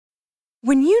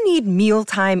When you need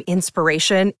mealtime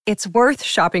inspiration, it's worth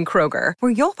shopping Kroger,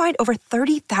 where you'll find over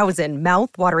 30,000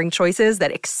 mouth-watering choices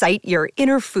that excite your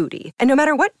inner foodie. And no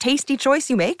matter what tasty choice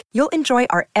you make, you'll enjoy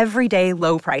our everyday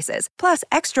low prices, plus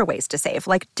extra ways to save,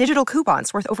 like digital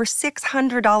coupons worth over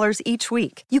 $600 each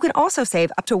week. You can also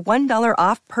save up to $1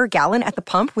 off per gallon at the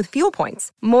pump with fuel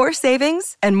points. More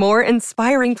savings and more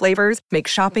inspiring flavors make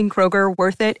shopping Kroger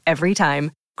worth it every time.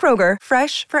 Kroger,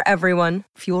 fresh for everyone.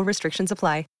 Fuel restrictions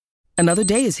apply. Another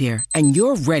day is here, and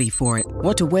you're ready for it.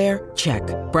 What to wear? Check.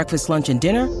 Breakfast, lunch, and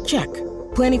dinner? Check.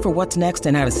 Planning for what's next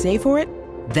and how to save for it?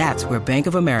 That's where Bank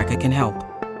of America can help.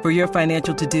 For your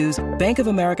financial to-dos, Bank of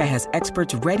America has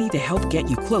experts ready to help get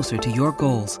you closer to your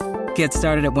goals. Get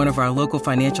started at one of our local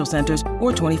financial centers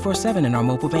or 24/7 in our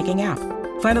mobile banking app.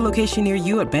 Find a location near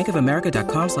you at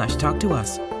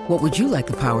bankofamerica.com/talktous. What would you like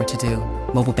the power to do?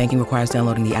 Mobile banking requires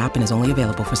downloading the app and is only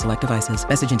available for select devices.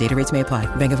 Message and data rates may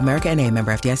apply. Bank of America N.A.,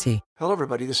 member FDIC. Hello,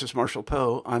 everybody. This is Marshall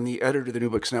Poe. I'm the editor of the New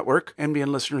Books Network.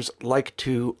 NBN listeners like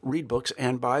to read books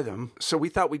and buy them. So we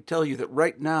thought we'd tell you that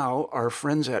right now, our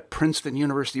friends at Princeton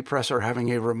University Press are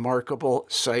having a remarkable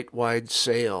site-wide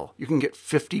sale. You can get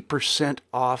 50%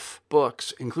 off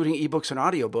books, including ebooks and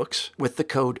audiobooks, with the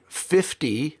code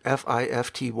 50,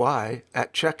 F-I-F-T-Y,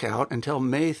 at checkout until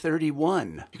May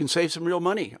 31. You can save some real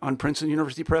money on Princeton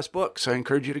University Press books. I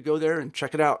encourage you to go there and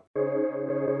check it out.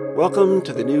 Welcome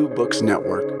to the New Books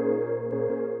Network.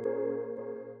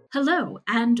 Hello,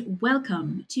 and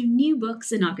welcome to New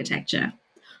Books in Architecture,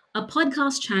 a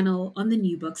podcast channel on the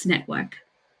New Books Network.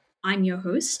 I'm your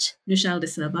host, Nushal De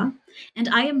Silva, and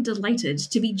I am delighted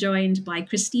to be joined by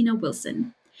Christina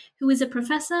Wilson, who is a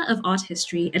professor of art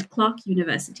history at Clark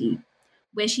University,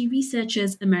 where she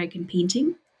researches American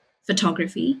painting,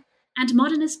 photography, and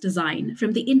modernist design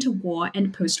from the interwar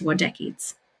and post-war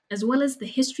decades, as well as the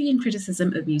history and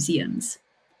criticism of museums.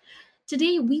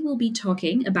 Today, we will be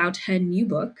talking about her new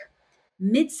book,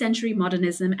 Mid-Century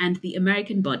Modernism and the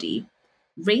American Body,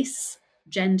 Race,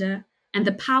 Gender, and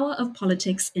the Power of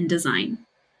Politics in Design,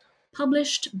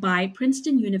 published by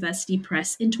Princeton University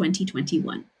Press in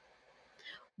 2021.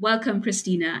 Welcome,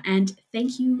 Christina, and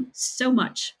thank you so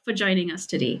much for joining us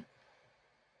today.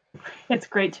 It's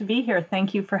great to be here.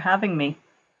 Thank you for having me.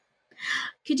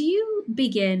 Could you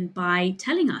begin by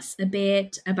telling us a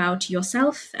bit about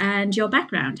yourself and your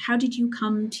background? How did you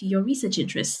come to your research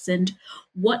interests and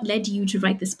what led you to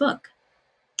write this book?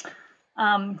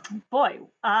 That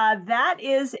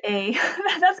is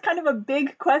that's kind of a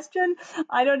big question.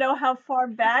 I don't know how far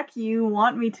back you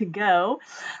want me to go.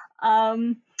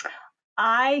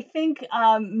 I think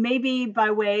maybe by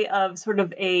way of sort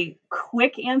of a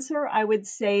quick answer, I would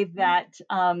say that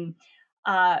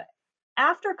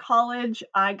after college,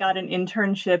 I got an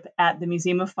internship at the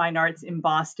Museum of Fine Arts in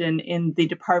Boston in the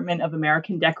Department of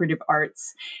American Decorative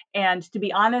Arts. And to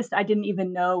be honest, I didn't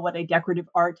even know what a decorative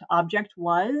art object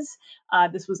was.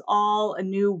 This was all a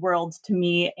new world to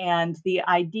me. And the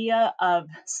idea of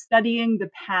studying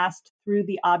the past through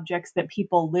the objects that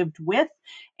people lived with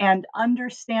and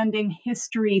understanding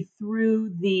history through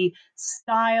the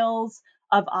styles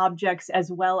of objects as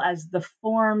well as the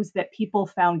forms that people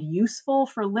found useful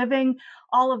for living.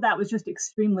 All of that was just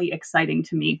extremely exciting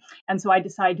to me. And so I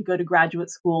decided to go to graduate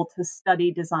school to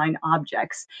study design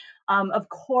objects. Of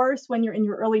course, when you're in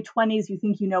your early 20s, you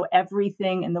think you know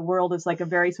everything and the world is like a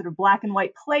very sort of black and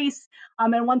white place.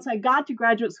 And once I got to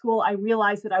graduate school, I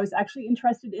realized that I was actually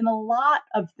interested in a lot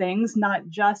of things, not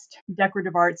just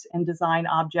decorative arts and design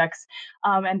objects,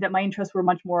 and that my interests were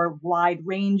much more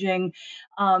wide-ranging.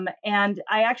 And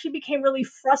I actually became really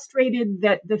frustrated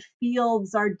that the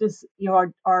fields are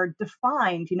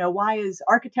defined. You know, why is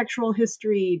architectural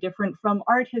history different from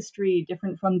art history,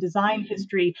 different from design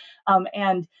history?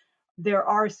 And there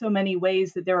are so many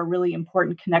ways that there are really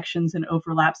important connections and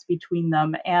overlaps between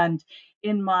them. And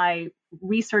in my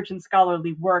research and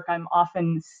scholarly work, I'm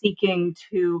often seeking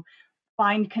to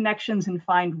find connections and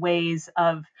find ways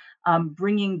of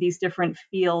bringing these different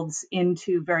fields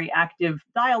into very active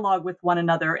dialogue with one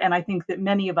another. And I think that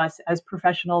many of us as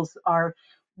professionals are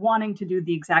wanting to do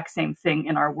the exact same thing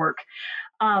in our work.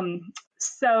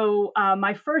 So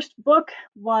my first book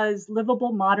was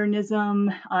Livable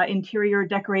Modernism, Interior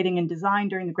Decorating and Design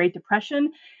During the Great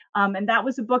Depression. And that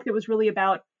was a book that was really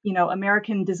about,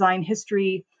 American design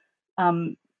history,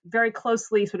 very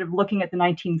closely sort of looking at the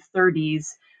 1930s.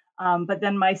 But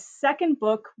then my second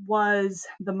book was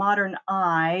The Modern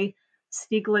Eye,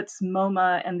 Stieglitz,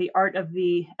 MoMA, and the Art of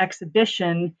the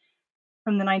Exhibition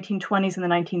from the 1920s and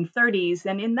the 1930s.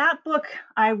 And in that book,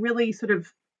 I really sort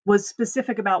of was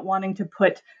specific about wanting to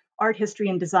put art history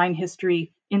and design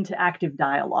history into active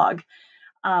dialogue.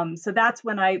 So that's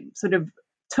when I sort of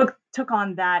took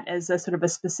on that as a sort of a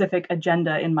specific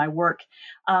agenda in my work.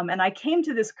 And I came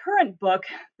to this current book,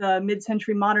 the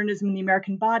Mid-Century Modernism in the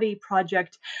American Body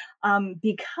Project,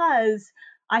 because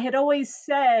I had always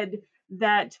said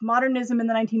that modernism in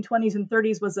the 1920s and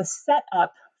 30s was a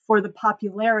setup for the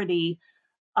popularity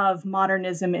of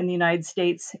modernism in the United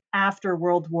States after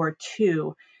World War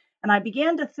II. And I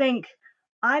began to think,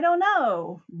 I don't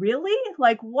know, really?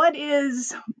 Like, why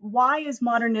is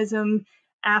modernism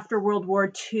after World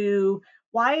War II?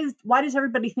 Why does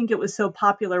everybody think it was so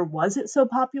popular? Was it so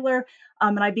popular?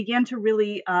 And I began to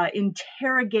really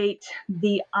interrogate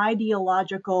the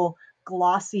ideological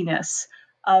glossiness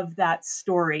of that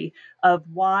story, of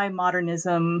why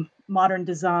modernism, modern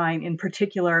design in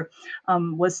particular,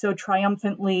 was so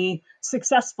triumphantly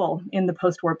successful in the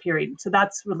post-war period. So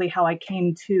that's really how I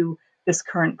came to this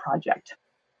current project.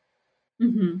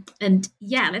 Mm-hmm. And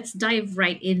yeah, let's dive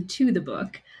right into the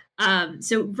book.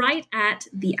 So right at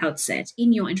the outset,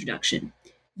 in your introduction,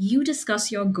 you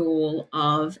discuss your goal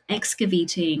of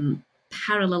excavating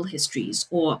parallel histories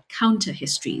or counter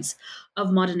histories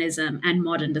of modernism and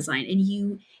modern design. And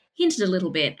you hinted a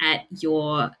little bit at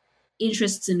your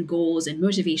interests and goals and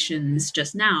motivations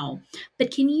just now.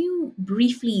 But can you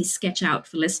briefly sketch out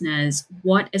for listeners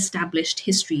what established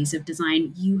histories of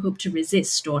design you hope to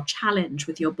resist or challenge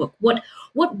with your book? What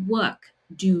work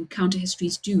do counter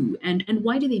histories do, and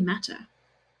why do they matter?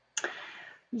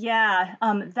 Yeah,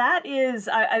 that is,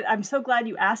 I'm so glad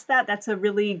you asked that. That's a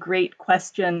really great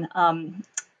question.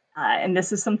 And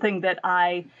this is something that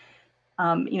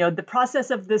the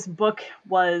process of this book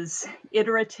was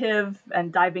iterative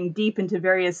and diving deep into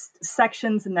various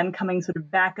sections and then coming sort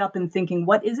of back up and thinking,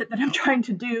 what is it that I'm trying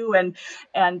to do? And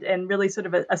really sort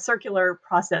of a circular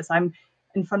process. I'm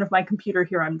in front of my computer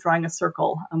here. I'm drawing a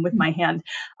circle with my hand.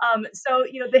 So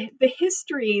the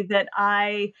history that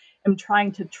I am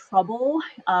trying to trouble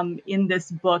in this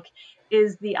book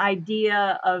is the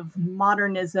idea of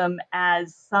modernism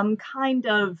as some kind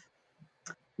of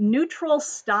neutral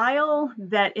style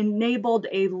that enabled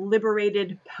a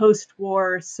liberated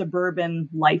post-war suburban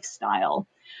lifestyle.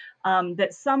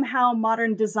 That somehow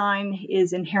modern design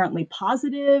is inherently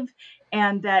positive,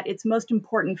 and that its most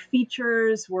important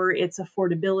features were its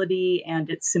affordability and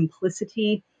its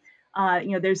simplicity.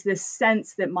 There's this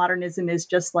sense that modernism is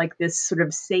just like this sort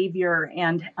of savior,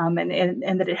 and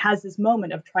that it has this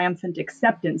moment of triumphant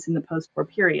acceptance in the post-war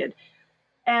period.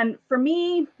 And for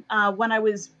me, when I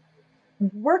was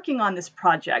working on this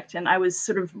project and I was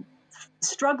sort of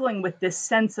struggling with this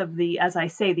sense of as I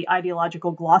say, the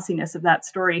ideological glossiness of that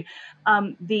story,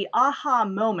 the aha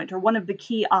moment, or one of the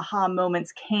key aha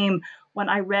moments, came when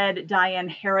I read Diane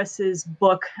Harris's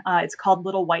book. It's called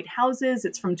Little White Houses.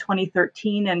 It's from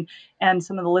 2013, and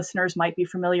some of the listeners might be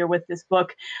familiar with this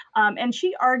book. And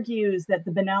she argues that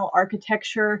the banal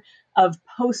architecture of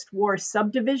post-war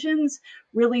subdivisions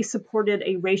really supported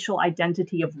a racial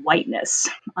identity of whiteness,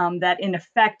 that in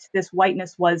effect, this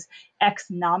whiteness was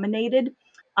ex-nominated.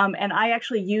 And I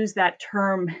actually use that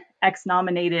term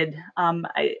ex-nominated.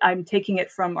 I'm taking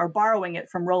it from, or borrowing it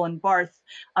from, Roland Barthes,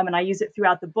 and I use it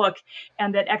throughout the book.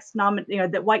 And that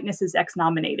that whiteness is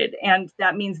ex-nominated, and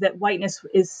that means that whiteness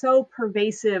is so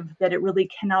pervasive that it really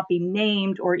cannot be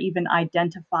named or even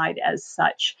identified as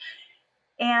such.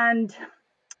 And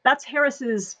that's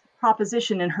Harris's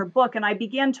proposition in her book. And I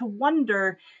began to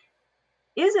wonder,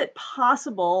 is it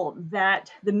possible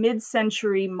that the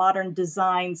mid-century modern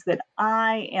designs that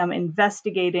I am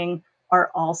investigating are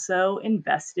also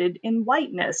invested in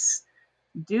whiteness?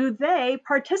 Do they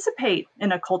participate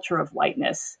in a culture of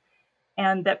whiteness?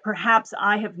 And that perhaps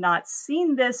I have not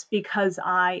seen this because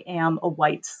I am a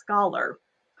white scholar.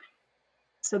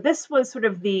 So this was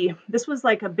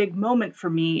like a big moment for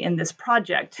me in this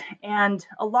project. And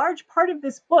a large part of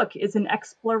this book is an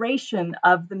exploration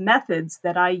of the methods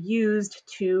that I used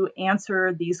to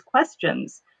answer these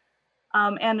questions.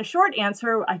 And a short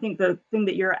answer, I think the thing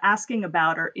that you're asking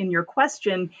about, or in your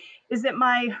question, is that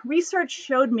my research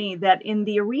showed me that in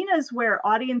the arenas where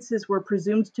audiences were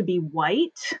presumed to be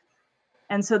white,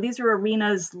 and so these are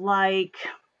arenas like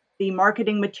the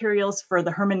marketing materials for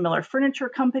the Herman Miller Furniture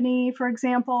Company, for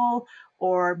example,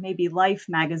 or maybe Life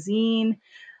magazine.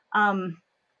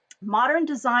 Modern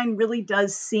design really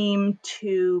does seem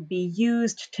to be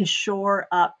used to shore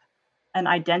up an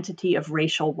identity of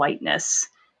racial whiteness.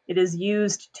 It is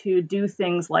used to do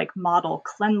things like model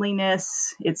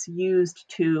cleanliness. It's used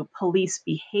to police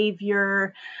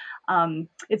behavior.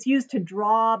 It's used to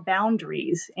draw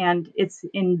boundaries, and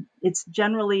it's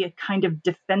generally a kind of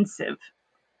defensive.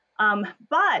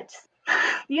 But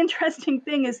the interesting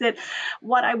thing is that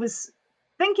what I was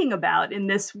thinking about in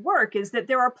this work is that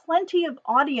there are plenty of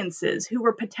audiences who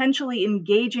were potentially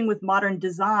engaging with modern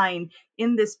design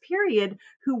in this period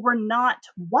who were not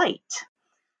white.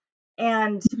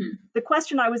 And the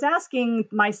question I was asking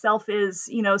myself is,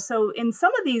 so in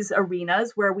some of these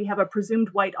arenas where we have a presumed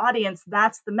white audience,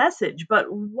 that's the message.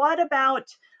 But what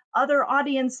about other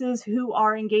audiences who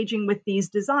are engaging with these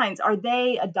designs? Are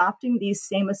they adopting these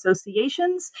same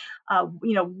associations?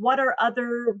 What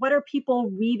are people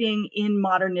reading in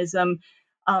modernism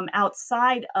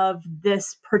outside of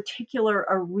this particular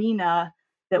arena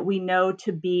that we know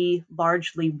to be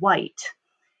largely white?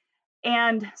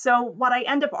 And so what I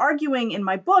end up arguing in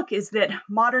my book is that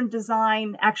modern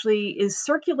design actually is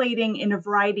circulating in a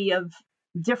variety of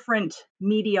different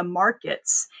media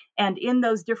markets. And in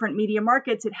those different media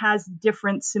markets, it has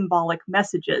different symbolic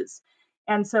messages.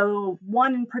 And so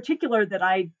one in particular that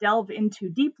I delve into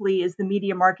deeply is the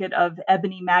media market of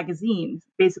Ebony magazine,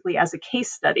 basically as a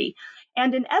case study.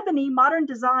 And in Ebony, modern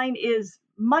design is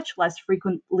much less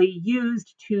frequently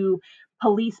used to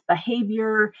police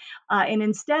behavior. And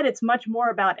instead, it's much more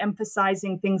about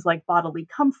emphasizing things like bodily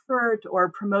comfort or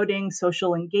promoting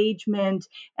social engagement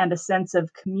and a sense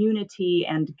of community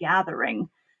and gathering.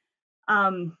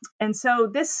 And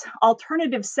so this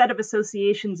alternative set of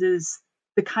associations is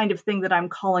the kind of thing that I'm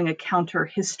calling a counter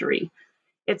history.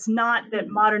 It's not that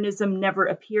modernism never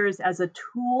appears as a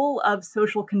tool of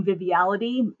social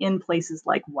conviviality in places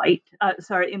like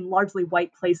in largely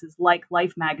white places like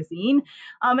Life magazine.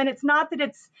 And it's not that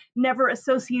it's never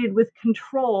associated with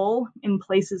control in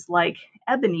places like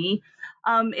Ebony.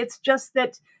 It's just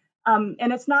that,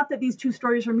 and it's not that these two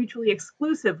stories are mutually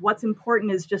exclusive. What's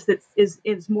important is just that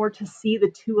is more to see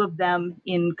the two of them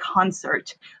in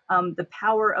concert. The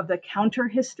power of the counter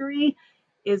history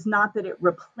is not that it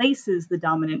replaces the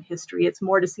dominant history. It's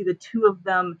more to see the two of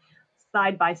them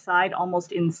side by side,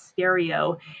 almost in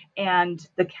stereo. And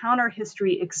the counter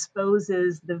history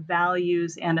exposes the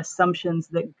values and assumptions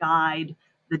that guide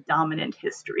the dominant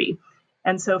history.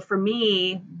 And so for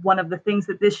me, one of the things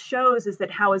that this shows is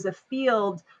that how as a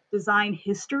field, design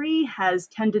history has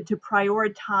tended to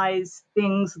prioritize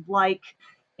things like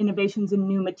innovations in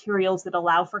new materials that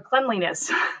allow for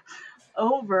cleanliness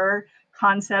over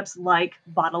concepts like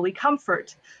bodily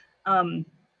comfort. And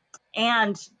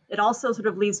it also sort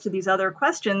of leads to these other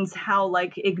questions, how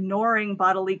like ignoring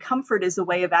bodily comfort is a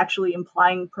way of actually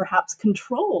implying perhaps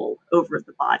control over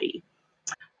the body.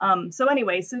 So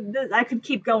anyway, I could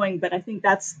keep going, but I think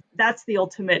that's the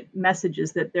ultimate message,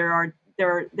 is that there are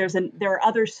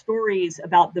other stories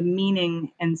about the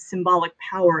meaning and symbolic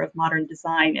power of modern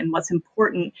design. And what's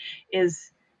important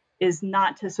is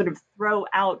not to sort of throw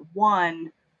out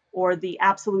one or the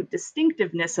absolute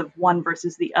distinctiveness of one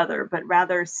versus the other, but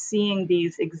rather seeing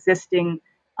these existing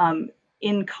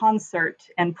in concert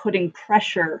and putting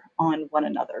pressure on one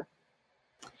another.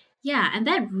 Yeah, and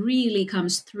that really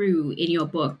comes through in your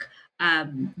book,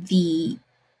 the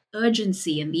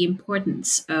urgency and the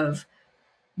importance of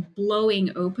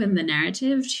blowing open the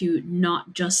narrative to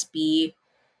not just be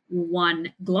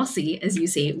one glossy, as you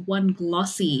say, one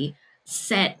glossy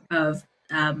set of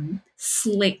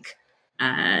slick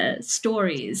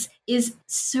stories is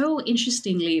so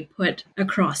interestingly put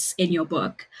across in your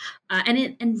book.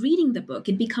 And reading the book,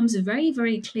 it becomes very,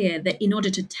 very clear that in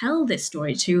order to tell this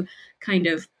story, to kind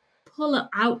of pull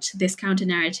out this counter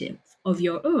narrative of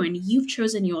your own, you've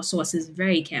chosen your sources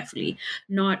very carefully,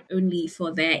 not only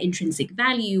for their intrinsic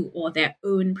value or their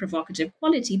own provocative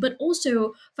quality, but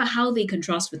also for how they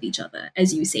contrast with each other,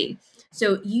 as you say.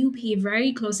 So you pay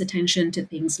very close attention to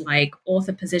things like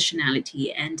author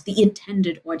positionality and the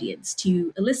intended audience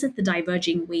to elicit the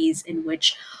diverging ways in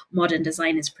which modern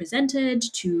design is presented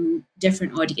to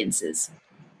different audiences.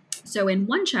 So, in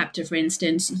one chapter, for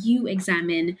instance, you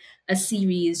examine a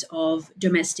series of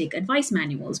domestic advice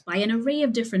manuals by an array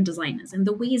of different designers and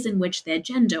the ways in which their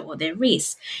gender or their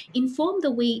race inform the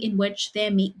way in which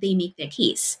they make their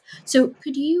case. So,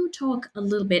 could you talk a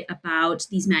little bit about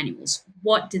these manuals?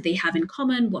 What did they have in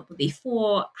common? What were they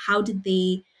for? How did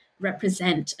they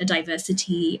represent a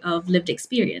diversity of lived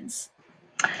experience?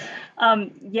 That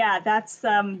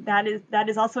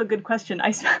is also a good question.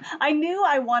 I knew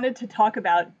I wanted to talk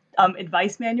about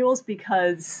advice manuals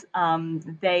because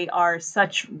they are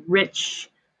such rich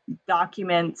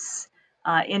documents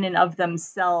in and of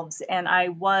themselves. And I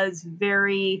was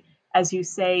very, as you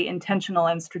say, intentional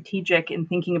and strategic in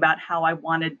thinking about how I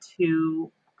wanted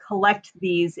to collect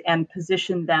these and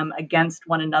position them against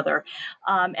one another.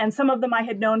 And some of them I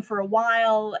had known for a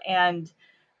while, and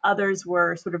others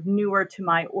were sort of newer to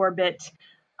my orbit.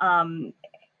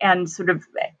 and some of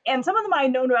them I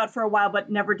had known about for a while,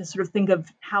 but never to sort of think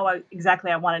of how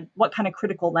what kind of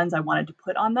critical lens I wanted to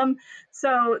put on them.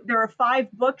 So there are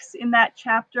 5 books in that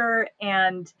chapter,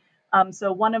 and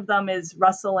so one of them is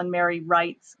Russell and Mary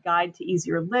Wright's Guide to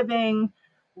Easier Living.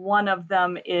 One of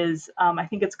them is, I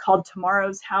think it's called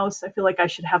Tomorrow's House. I feel like I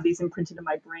should have these imprinted in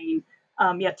my brain.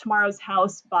 Tomorrow's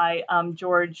House by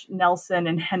George Nelson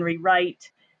and Henry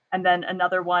Wright. And then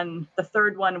another one, the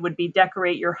third one would be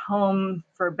Decorate Your Home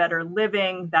for Better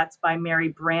Living. That's by Mary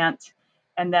Brandt.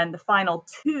 And then the final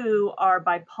 2 are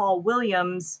by Paul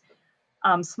Williams,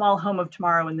 Small Home of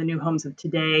Tomorrow and the New Homes of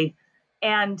Today.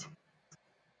 And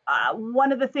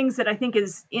one of the things that I think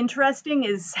is interesting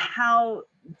is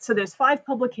so there's 5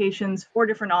 publications, 4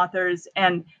 different authors,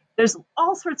 and there's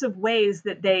all sorts of ways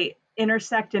that they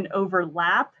intersect and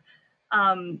overlap.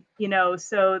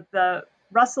 So the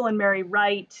Russell and Mary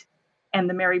Wright and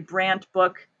the Mary Brandt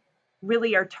book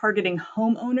really are targeting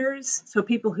homeowners, so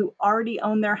people who already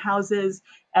own their houses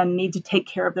and need to take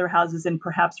care of their houses and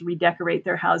perhaps redecorate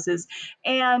their houses.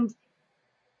 And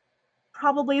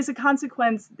probably as a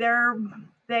consequence,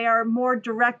 they are more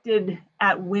directed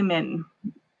at women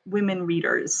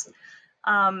readers.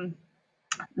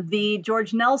 The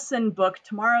George Nelson book,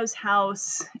 Tomorrow's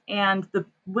House, and the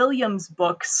Williams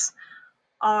books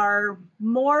are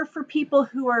more for people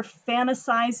who are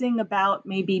fantasizing about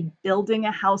maybe building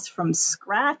a house from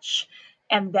scratch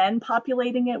and then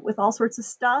populating it with all sorts of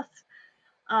stuff.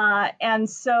 And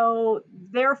so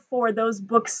therefore those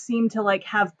books seem to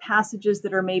have passages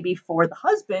that are maybe for the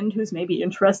husband who's maybe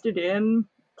interested in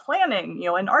planning,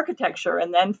 and architecture,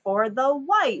 and then for the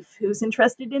wife who's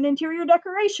interested in interior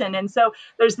decoration. And so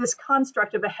there's this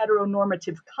construct of a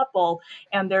heteronormative couple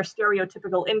and their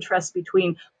stereotypical interests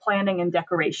between planning and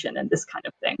decoration and this kind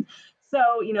of thing. So,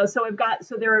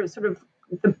 so there are sort of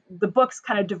the books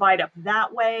kind of divide up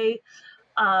that way.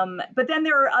 But then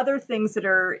there are other things that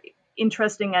are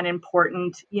interesting and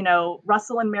important.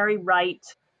 Russell and Mary Wright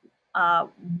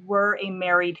were a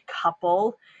married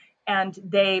couple, and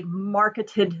they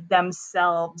marketed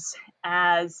themselves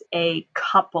as a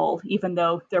couple, even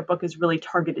though their book is really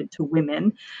targeted to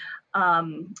women.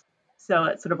 So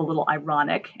it's sort of a little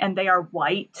ironic. And they are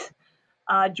white.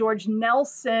 George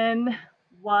Nelson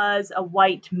was a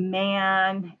white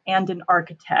man and an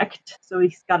architect. So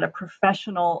he's got a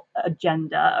professional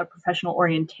agenda, a professional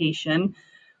orientation.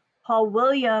 Paul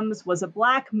Williams was a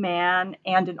Black man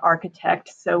and an architect.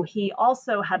 So he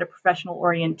also had a professional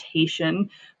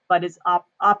orientation, but is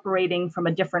operating from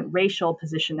a different racial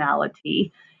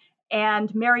positionality.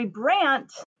 And Mary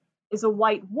Brandt is a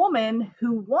white woman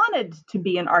who wanted to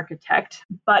be an architect,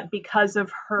 but because of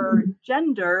her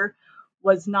gender,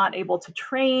 was not able to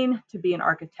train to be an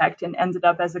architect and ended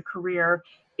up as a career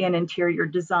in interior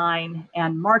design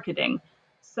and marketing.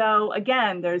 So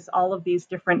again, there's all of these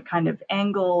different kind of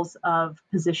angles of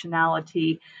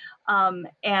positionality.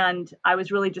 And I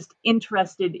was really just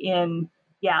interested in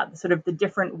sort of the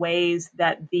different ways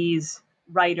that these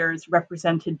writers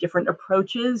represented different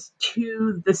approaches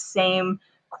to the same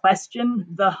question,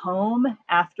 the home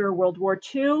after World War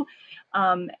II,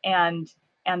 and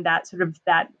that sort of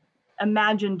that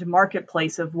imagined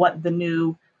marketplace of what the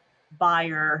new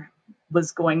buyer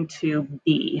was going to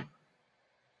be.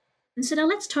 And so now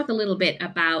let's talk a little bit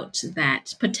about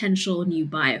that potential new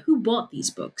buyer. Who bought these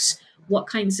books? What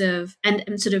kinds of,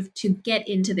 and sort of to get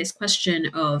into this question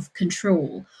of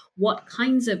control, what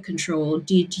kinds of control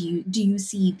do you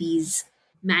see these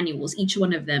manuals, each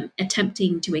one of them,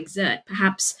 attempting to exert,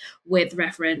 perhaps with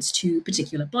reference to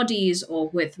particular bodies or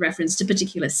with reference to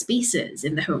particular spaces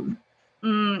in the home?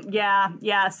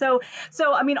 Yeah. So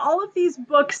I mean, all of these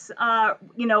books,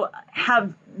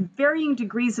 have varying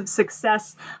degrees of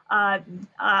success.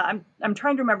 I'm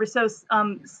trying to remember. So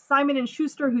Simon and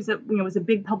Schuster, who's was a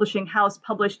big publishing house,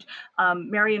 published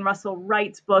Mary and Russell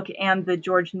Wright's book and the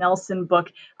George Nelson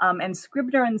book, and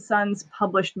Scribner and Sons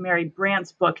published Mary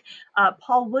Brandt's book.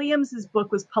 Paul Williams's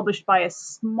book was published by a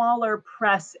smaller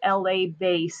press, LA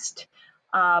based,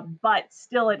 but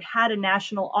still it had a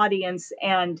national audience.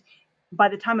 And by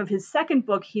the time of his second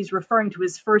book, he's referring to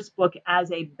his first book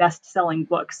as a best-selling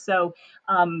book. So,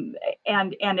 and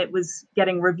it was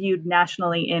getting reviewed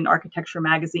nationally in architecture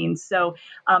magazines. So,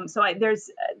 I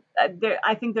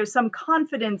think there's some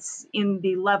confidence in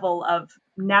the level of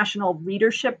national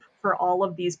readership for all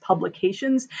of these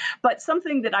publications. But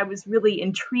something that I was really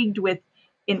intrigued with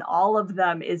in all of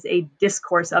them is a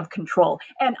discourse of control.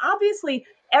 And obviously,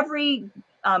 every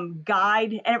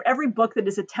guide, every book that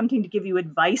is attempting to give you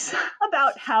advice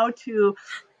about how to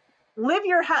live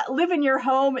in your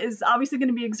home is obviously going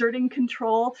to be exerting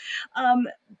control.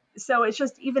 so it's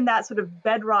just even that sort of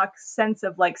bedrock sense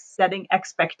of like setting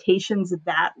expectations,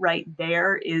 that right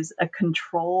there is a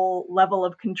control level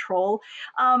of control.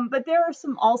 But there are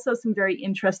also some very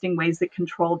interesting ways that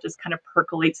control just kind of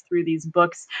percolates through these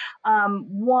books.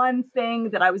 One thing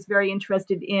that I was very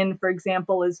interested in, for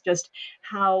example, is just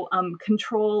how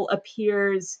control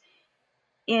appears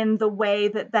in the way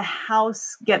that the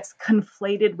house gets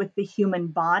conflated with the human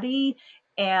body.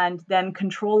 And then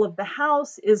control of the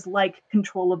house is like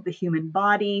control of the human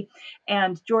body.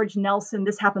 And George Nelson,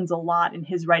 this happens a lot in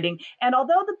his writing. And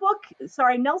although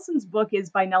Nelson's book is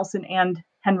by Nelson and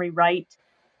Henry Wright,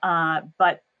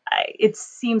 but it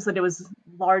seems that it was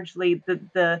largely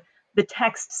the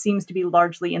text seems to be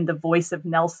largely in the voice of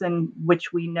Nelson,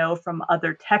 which we know from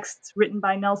other texts written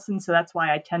by Nelson. So that's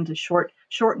why I tend to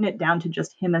shorten it down to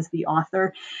just him as the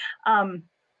author.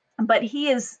 But he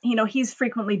is, he's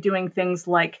frequently doing things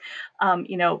like,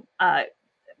 talking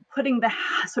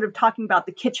about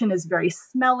the kitchen is very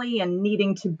smelly and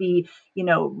needing to be,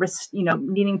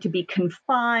 needing to be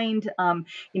confined, or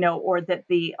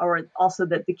also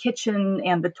that the kitchen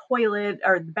and the toilet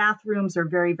or the bathrooms are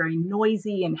very, very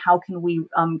noisy, and how can we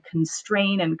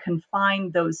constrain and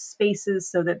confine those spaces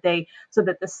so that the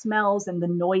smells and the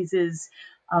noises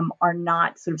are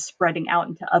not sort of spreading out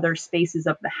into other spaces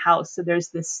of the house. So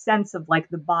there's this sense of like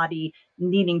the body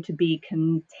needing to be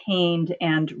contained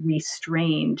and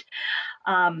restrained.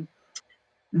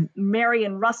 Mary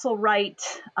and Russell Wright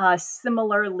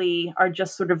similarly are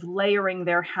just sort of layering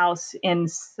their house in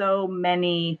so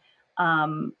many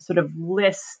sort of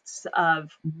lists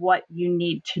of what you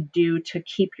need to do to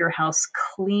keep your house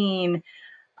clean,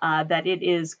 that it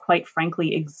is quite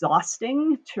frankly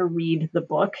exhausting to read the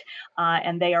book.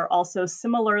 And they are also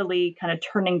similarly kind of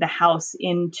turning the house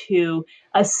into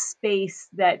a space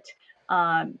that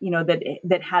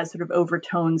that has sort of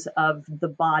overtones of the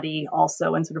body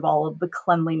also, and sort of all of the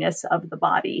cleanliness of the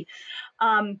body.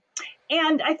 And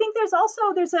I think there's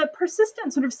a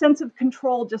persistent sort of sense of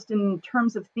control just in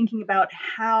terms of thinking about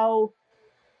how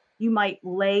you might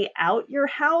lay out your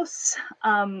house.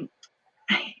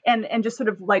 And just sort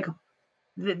of like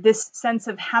this sense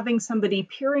of having somebody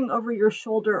peering over your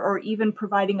shoulder, or even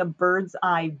providing a bird's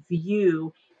eye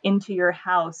view into your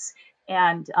house,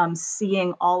 and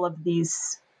seeing all of the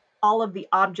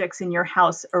objects in your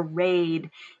house arrayed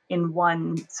in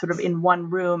one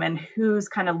room, and who's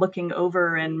kind of looking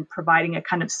over and providing a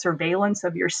kind of surveillance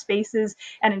of your spaces.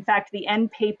 And in fact, the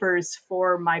end papers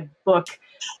for my book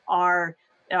are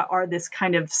this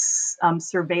kind of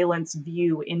surveillance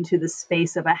view into the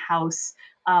space of a house,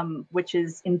 which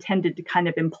is intended to kind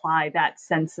of imply that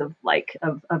sense of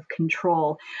of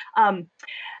control.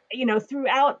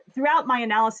 Throughout my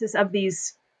analysis of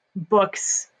these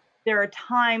books, there are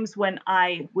times when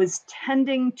I was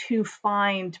tending to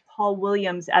find Paul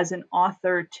Williams as an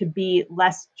author to be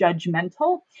less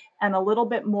judgmental and a little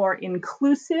bit more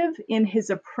inclusive in his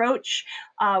approach,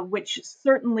 which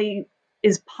certainly is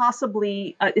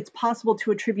it's possible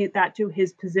to attribute that to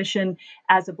his position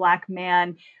as a Black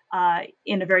man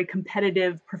in a very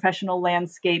competitive professional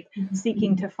landscape,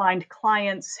 seeking to find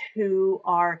clients who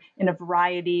are in a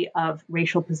variety of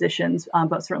racial positions,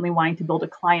 but certainly wanting to build a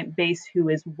client base who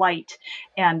is white,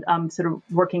 and sort of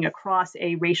working across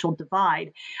a racial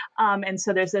divide. And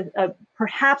so there's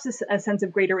perhaps a sense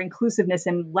of greater inclusiveness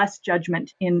and less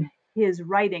judgment in his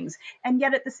writings. And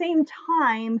yet at the same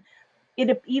time,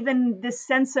 even this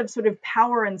sense of sort of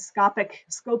power and scopic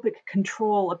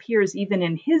control appears even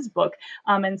in his book.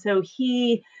 And so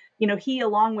he,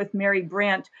 along with Mary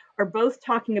Brandt, are both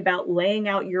talking about laying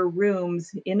out your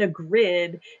rooms in a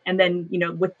grid, and then,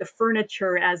 with the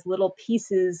furniture as little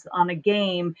pieces on a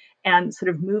game, and sort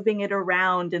of moving it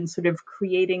around and sort of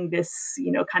creating this,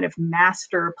 kind of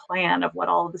master plan of what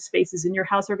all of the spaces in your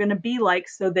house are going to be like,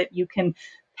 so that you can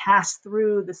pass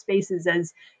through the spaces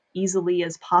as easily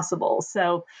as possible.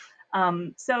 So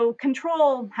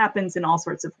control happens in all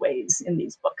sorts of ways in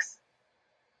these books.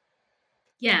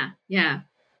 Yeah.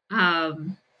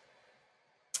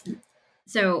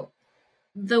 So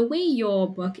the way your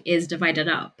book is divided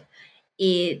up,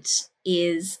 it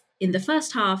is in the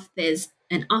first half, there's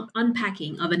an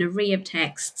unpacking of an array of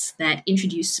texts that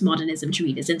introduce modernism to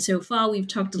readers. And so far, we've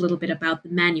talked a little bit about the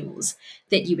manuals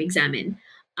that you examine.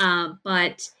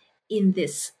 But in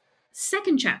this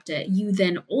second chapter, you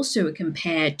then also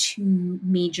compare two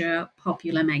major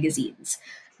popular magazines,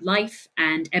 Life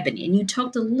and Ebony. And you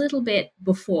talked a little bit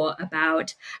before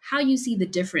about how you see the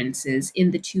differences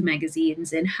in the two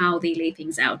magazines and how they lay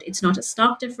things out. It's not a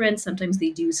stark difference. Sometimes they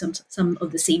do some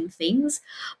of the same things,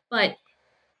 but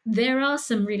there are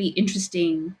some really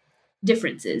interesting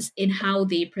differences in how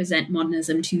they present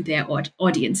modernism to their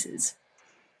audiences.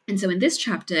 And so in this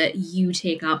chapter, you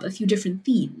take up a few different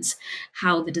themes,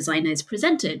 how the designer is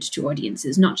presented to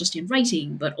audiences, not just in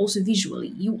writing, but also visually.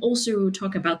 You also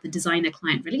talk about the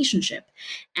designer-client relationship,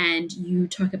 and you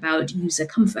talk about user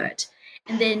comfort.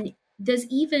 And then there's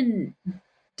even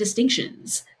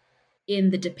distinctions in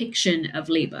the depiction of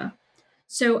labor.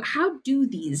 So, how do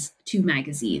these two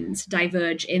magazines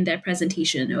diverge in their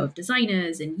presentation of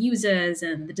designers and users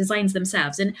and the designs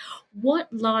themselves? And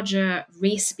what larger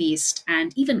race based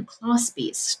and even class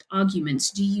based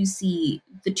arguments do you see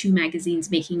the two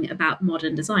magazines making about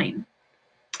modern design?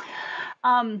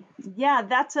 Yeah,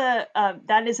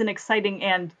 that is an exciting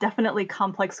and definitely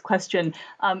complex question.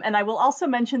 And I will also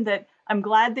mention that I'm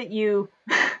glad that you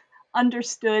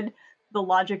understood the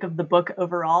logic of the book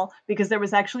overall, because there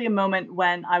was actually a moment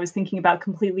when I was thinking about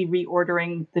completely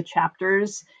reordering the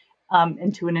chapters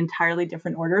into an entirely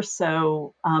different order.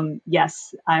 So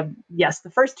yes,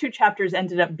 the first two chapters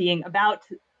ended up being about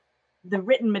the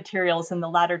written materials, and the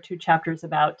latter two chapters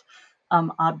about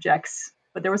objects.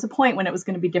 But there was a point when it was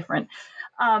going to be different.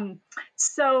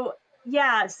 So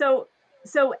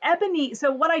Ebony.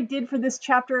 So what I did for this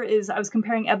chapter is I was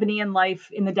comparing Ebony and Life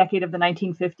in the decade of the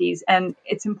 1950s, and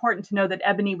it's important to know that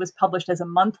Ebony was published as a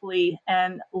monthly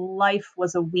and Life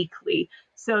was a weekly.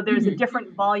 So there's a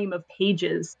different volume of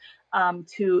pages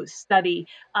to study.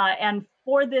 And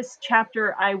for this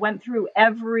chapter, I went through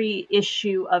every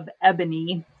issue of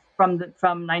Ebony from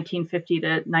 1950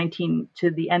 to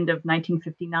the end of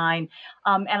 1959,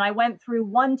 and I went through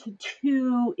 1 to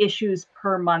 2 issues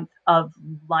per month of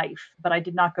Life, but I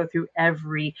did not go through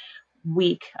every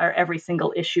week or every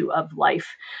single issue of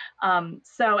Life.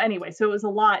 So it was a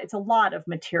lot. It's a lot of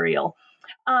material.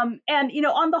 And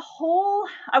on the whole,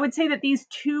 I would say that these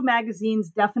two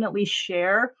magazines definitely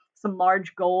share some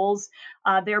large goals.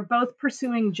 They're both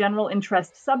pursuing general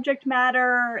interest subject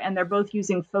matter, and they're both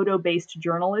using photo-based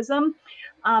journalism.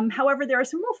 However, there are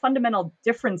some real fundamental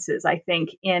differences, I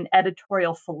think, in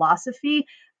editorial philosophy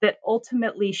that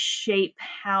ultimately shape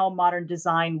how modern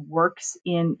design works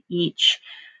in each.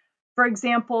 For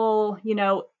example,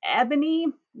 Ebony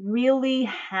really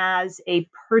has a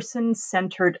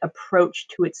person-centered approach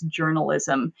to its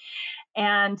journalism.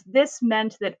 And this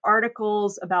meant that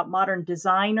articles about modern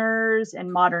designers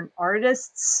and modern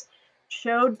artists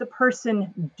showed the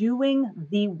person doing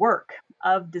the work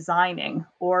of designing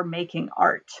or making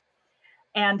art.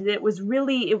 And it was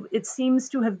really, it seems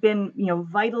to have been,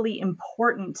 vitally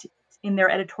important in their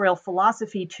editorial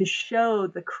philosophy to show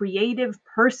the creative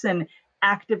person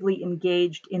actively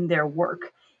engaged in their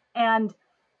work. And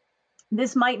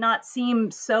this might not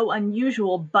seem so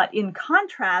unusual, but in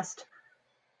contrast,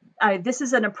 this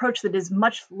is an approach that is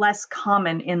much less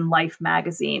common in Life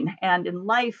magazine. And in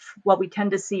Life, what we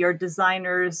tend to see are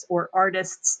designers or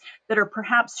artists that are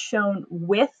perhaps shown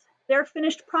with their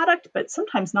finished product, but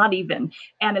sometimes not even.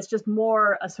 And it's just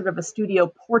more a sort of a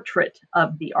studio portrait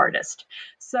of the artist.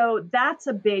 So that's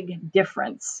a big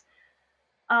difference.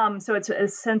 So it's a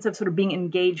sense of sort of being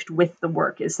engaged with the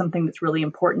work is something that's really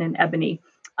important in Ebony.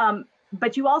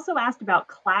 But you also asked about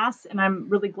class, and I'm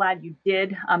really glad you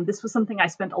did. This was something I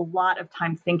spent a lot of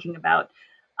time thinking about.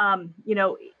 In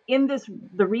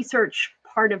the research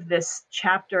part of this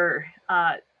chapter,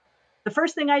 the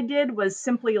first thing I did was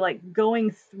simply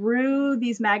going through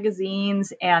these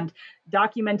magazines and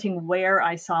documenting where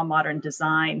I saw modern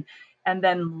design. And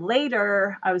then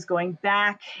later, I was going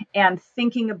back and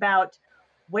thinking about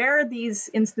where these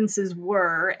instances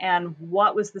were and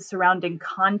what was the surrounding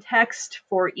context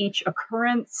for each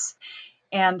occurrence,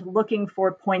 and looking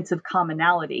for points of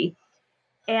commonality.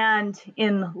 And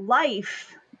in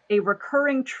Life, a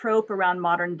recurring trope around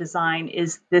modern design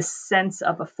is this sense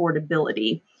of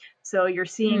affordability. So you're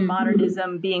seeing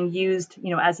modernism being used,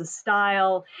 as a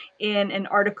style in an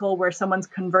article where someone's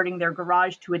converting their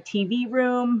garage to a TV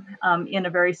room in a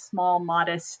very small,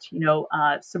 modest,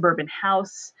 suburban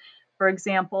house, for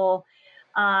example.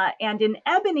 And in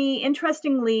Ebony,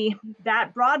 interestingly,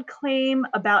 that broad claim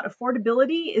about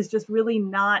affordability is just really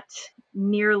not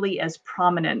nearly as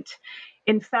prominent.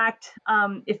 In fact,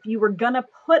 if you were going to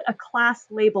put a class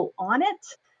label on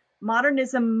it,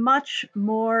 modernism much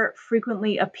more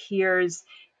frequently appears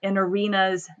in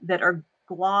arenas that are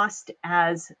glossed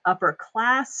as upper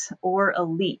class or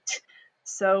elite.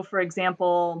 So, for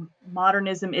example,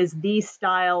 modernism is the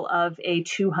style of a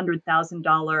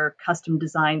 $200,000 custom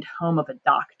designed home of a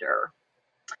doctor.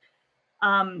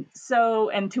 And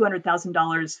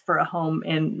 $200,000 for a home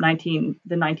in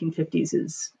the 1950s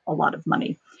is a lot of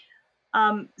money.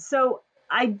 So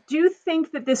I do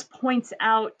think that this points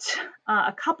out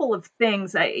a couple of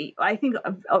things. I think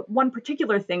one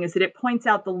particular thing is that it points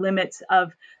out the limits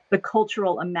of the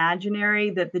cultural imaginary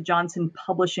that the Johnson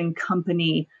Publishing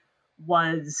Company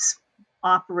was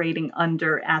operating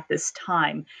under at this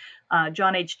time.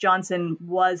 John H. Johnson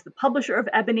was the publisher of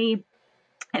Ebony,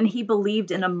 and he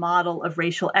believed in a model of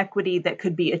racial equity that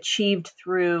could be achieved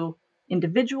through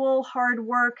individual hard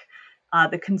work,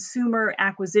 the consumer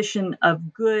acquisition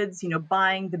of goods,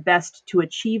 buying the best to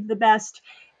achieve the best.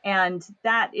 And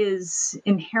that is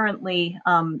inherently,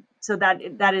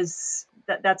 that's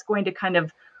going to kind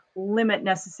of limit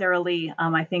necessarily,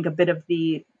 I think, a bit of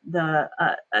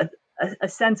a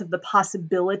sense of the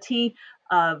possibility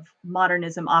of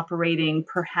modernism operating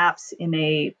perhaps in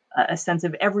a sense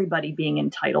of everybody being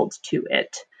entitled to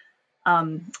it.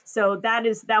 So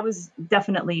that was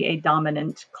definitely a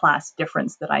dominant class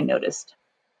difference that I noticed.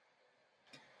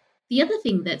 The other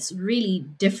thing that's really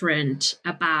different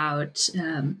about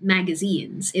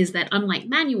magazines is that unlike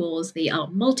manuals, they are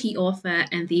multi-author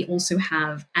and they also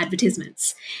have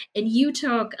advertisements. And you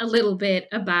talk a little bit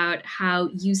about how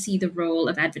you see the role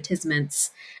of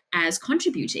advertisements as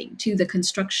contributing to the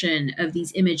construction of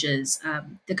these images,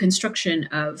 the construction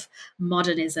of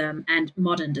modernism and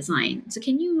modern design. So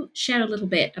can you share a little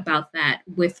bit about that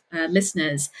with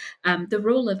listeners, the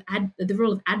role of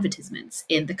advertisements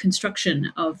in the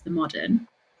construction of the modern?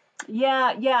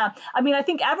 Yeah. I mean, I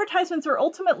think advertisements are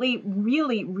ultimately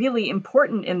really, really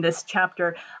important in this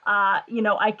chapter.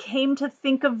 I came to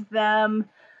think of them.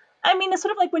 I mean, it's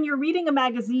sort of like when you're reading a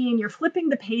magazine, you're flipping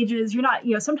the pages. You're not,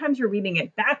 sometimes you're reading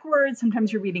it backwards.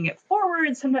 Sometimes you're reading it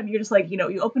forwards. Sometimes you're just like,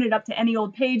 you open it up to any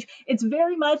old page. It's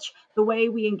very much the way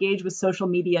we engage with social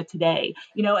media today,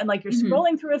 and like you're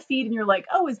scrolling through a feed and you're like,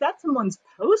 oh, is that someone's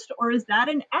post or is that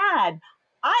an ad?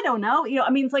 I don't know. I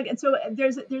mean, it's like, and so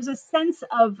there's a sense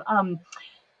of,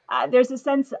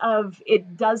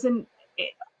 it doesn't,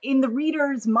 in the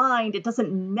reader's mind, it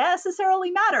doesn't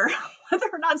necessarily matter whether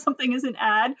or not something is an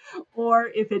ad or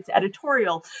if it's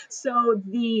editorial. So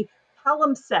the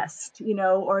palimpsest,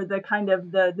 or the kind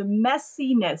of the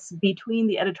messiness between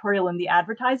the editorial and the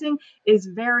advertising is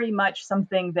very much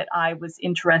something that I was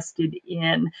interested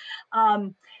in.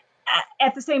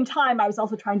 At the same time, I was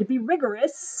also trying to be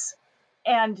rigorous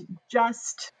and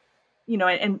just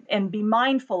and be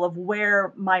mindful of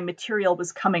where my material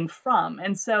was coming from.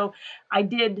 And so I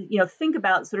did, think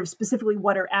about sort of specifically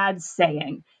what are ads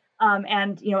saying.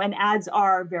 And ads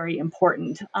are very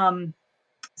important.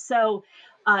 So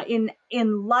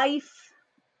in life,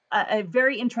 a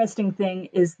very interesting thing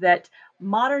is that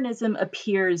modern design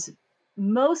appears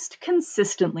most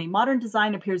consistently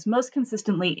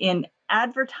in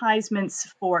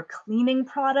advertisements for cleaning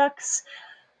products,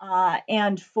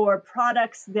 and for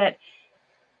products that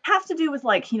have to do with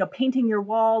painting your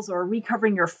walls or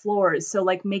recovering your floors. So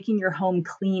like making your home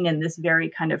clean in this very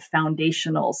kind of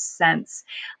foundational sense.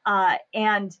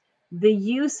 And the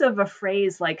use of a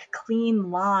phrase like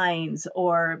clean lines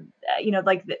or,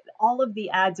 all of the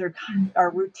ads are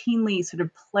routinely sort of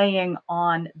playing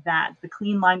on that, the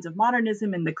clean lines of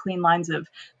modernism and the clean lines of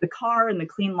the car and the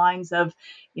clean lines of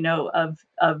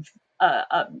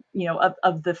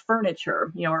the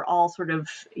furniture, are all sort of,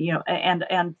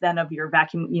 and then of your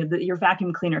vacuum, your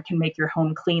vacuum cleaner can make your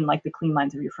home clean, like the clean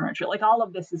lines of your furniture. Like all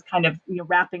of this is kind of,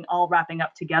 wrapping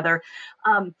up together.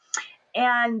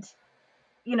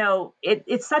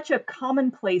 It's such a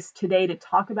commonplace today to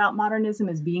talk about modernism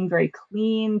as being very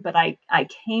clean, but I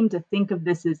came to think of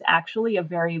this as actually a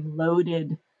very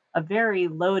loaded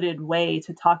way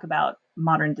to talk about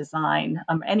modern design,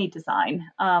 any design.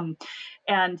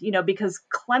 Because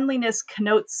cleanliness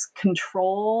connotes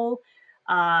control,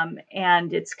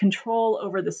 and it's control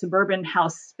over the suburban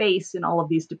house space in all of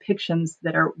these depictions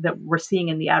that we're seeing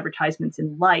in the advertisements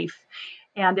in Life.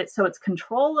 And it's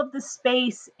control of the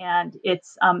space and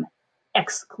it's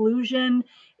exclusion.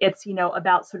 It's,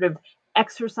 about sort of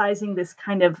exercising this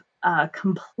kind of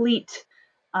complete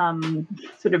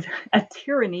sort of a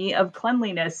tyranny of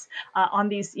cleanliness on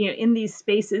these, in these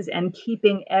spaces, and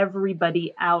keeping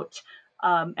everybody out,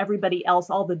 everybody else,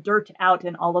 all the dirt out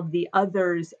and all of the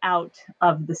others out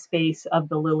of the space of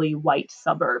the lily white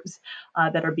suburbs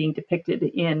that are being depicted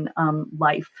in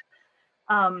Life.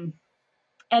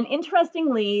 And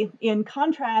interestingly, in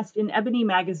contrast, in Ebony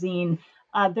magazine,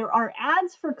 there are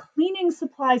ads for cleaning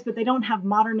supplies, but they don't have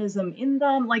modernism in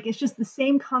them. Like, it's just the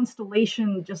same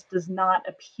constellation just does not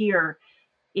appear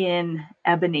in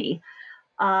Ebony.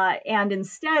 And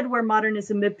instead, where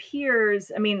modernism appears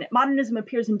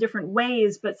in different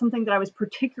ways, but something that I was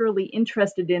particularly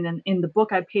interested in the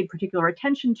book I paid particular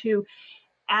attention to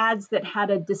ads that had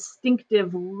a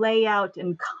distinctive layout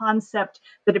and concept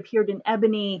that appeared in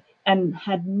ebony and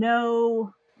had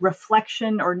no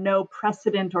reflection or no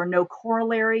precedent or no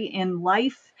corollary in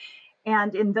life.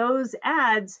 And in those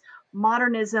ads,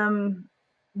 modernism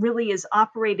really is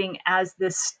operating as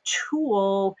this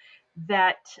tool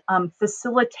that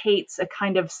facilitates a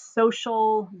kind of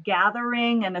social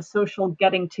gathering and a social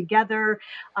getting together.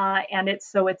 And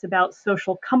it's about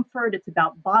social comfort. It's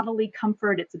about bodily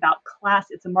comfort. It's about class.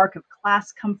 It's a mark of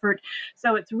class comfort.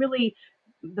 So it's really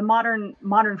the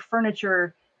modern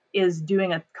furniture is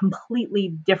doing a completely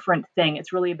different thing.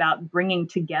 It's really about bringing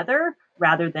together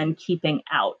rather than keeping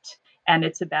out. And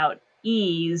it's about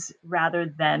ease rather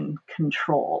than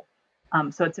control.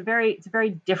 So it's a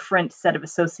very different set of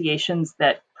associations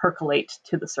that percolate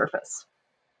to the surface.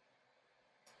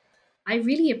 I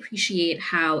really appreciate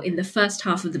how in the first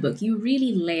half of the book, you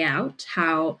really lay out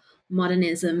how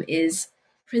modernism is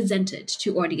presented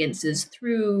to audiences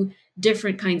through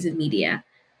different kinds of media.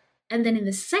 And then in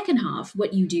the second half,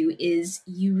 what you do is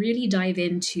you really dive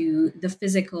into the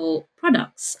physical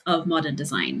products of modern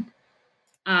design.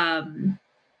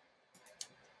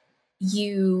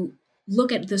 You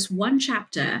look at this one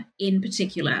chapter in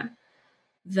particular,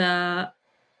 the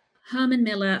Herman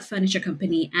Miller Furniture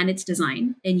Company and its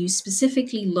design, and you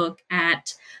specifically look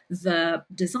at the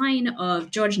design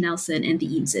of George Nelson and the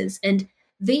Eameses. And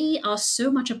they are so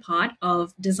much a part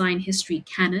of design history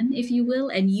canon, if you will,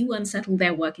 and you unsettle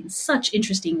their work in such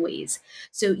interesting ways.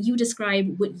 So you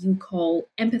describe what you call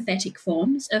empathetic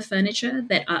forms of furniture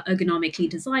that are ergonomically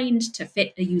designed to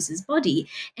fit a user's body,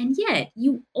 and yet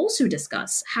you also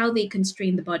discuss how they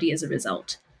constrain the body as a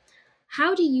result.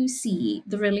 How do you see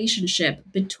the relationship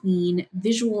between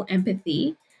visual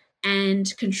empathy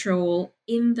and control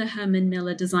in the Herman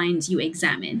Miller designs you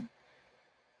examine?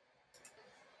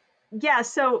 Yeah,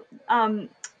 so when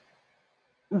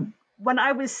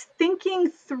I was thinking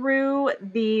through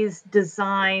these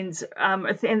designs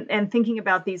and thinking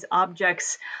about these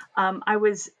objects, I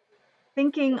was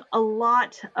thinking a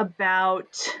lot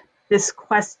about this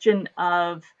question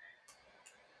of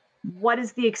what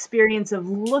is the experience of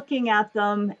looking at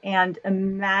them and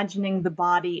imagining the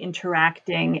body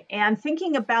interacting, and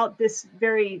thinking about this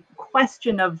very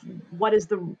question of what is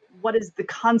the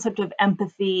concept of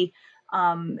empathy.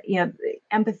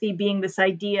 Empathy being this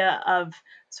idea of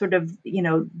sort of,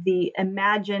 the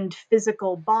imagined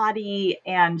physical body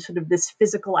and sort of this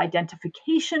physical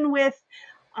identification with.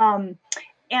 And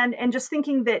just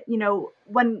thinking that,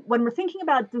 when we're thinking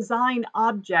about design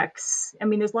objects, I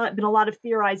mean, there's been a lot of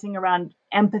theorizing around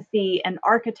empathy and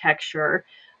architecture.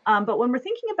 But when we're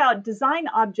thinking about design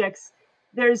objects,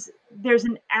 there's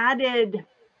an added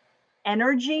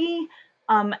energy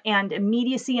and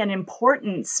immediacy and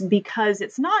importance, because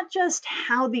it's not just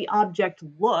how the object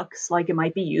looks like it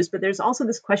might be used, but there's also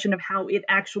this question of how it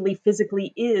actually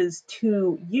physically is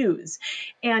to use.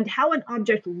 And how an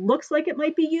object looks like it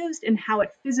might be used and how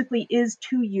it physically is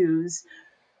to use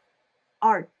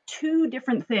are two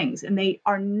different things, and they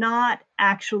are not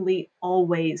actually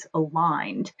always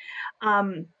aligned.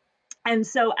 And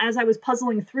so as I was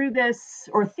puzzling through this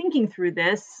or thinking through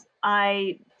this,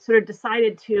 I sort of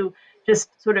decided to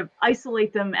just sort of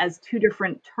isolate them as two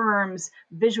different terms: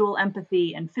 visual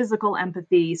empathy and physical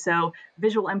empathy. So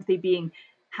visual empathy being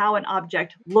how an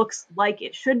object looks like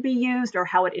it should be used or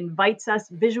how it invites us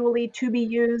visually to be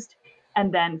used.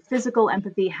 And then physical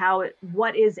empathy,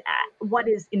 what is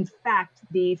in fact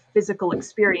the physical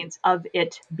experience of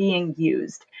it being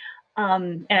used.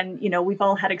 And, we've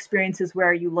all had experiences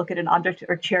where you look at an object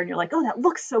or chair and you're like, oh, that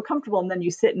looks so comfortable. And then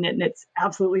you sit in it and it's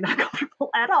absolutely not comfortable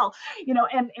at all,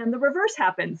 and the reverse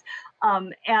happens.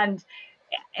 And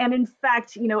in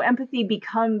fact, empathy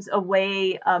becomes a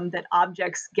way that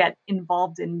objects get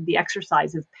involved in the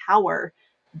exercise of power,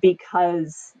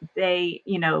 because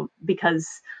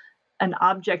because an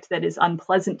object that is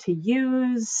unpleasant to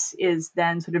use is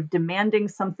then sort of demanding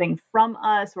something from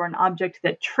us, or an object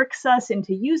that tricks us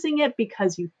into using it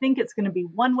because you think it's going to be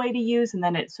one way to use, and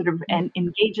then it sort of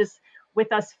engages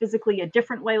with us physically a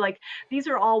different way. Like, these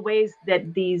are all ways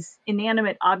that these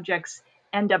inanimate objects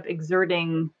end up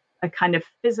exerting a kind of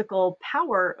physical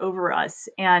power over us.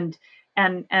 And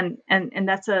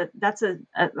that's a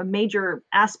major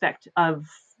aspect of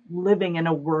living in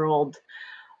a world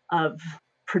of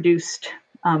produced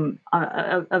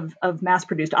of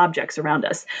mass-produced objects around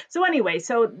us. So anyway,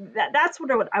 that's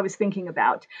what I was thinking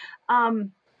about,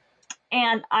 and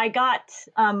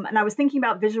I was thinking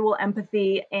about visual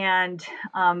empathy, and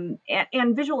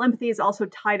visual empathy is also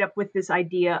tied up with this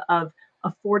idea of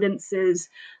affordances,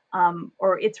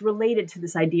 or it's related to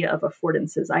this idea of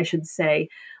affordances, I should say.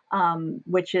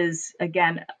 which is,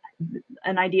 again,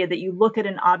 an idea that you look at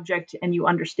an object and you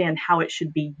understand how it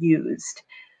should be used.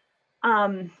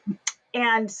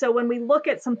 And so when we look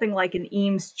at something like an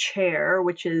Eames chair,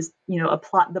 which is,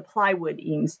 the plywood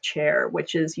Eames chair,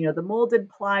 which is, the molded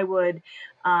plywood,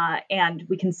 and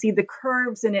we can see the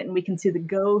curves in it, and we can see the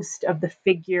ghost of the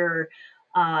figure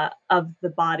of the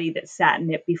body that sat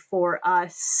in it before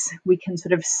us. We can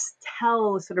sort of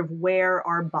tell sort of where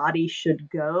our body should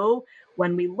go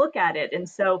when we look at it. And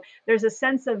so there's a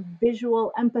sense of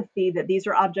visual empathy that these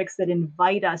are objects that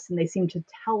invite us, and they seem to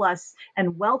tell us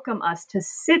and welcome us to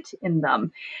sit in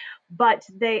them. But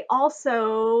they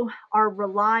also are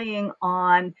relying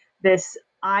on this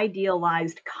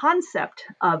idealized concept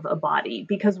of a body,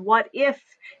 because what if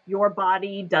your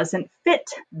body doesn't fit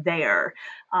there?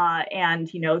 And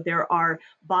there are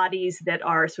bodies that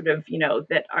are sort of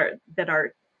that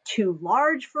are too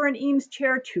large for an Eames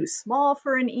chair, too small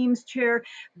for an Eames chair.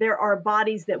 There are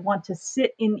bodies that want to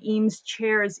sit in Eames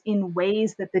chairs in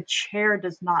ways that the chair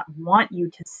does not want you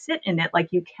to sit in it. Like,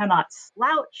 you cannot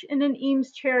slouch in an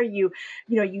Eames chair. You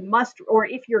must, or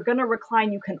if you're going to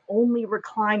recline, you can only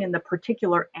recline in the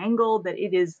particular angle that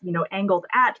it is, angled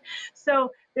at.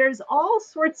 So there's all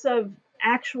sorts of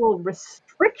actual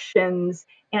restrictions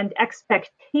and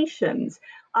expectations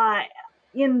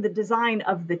in the design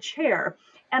of the chair.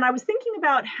 And I was thinking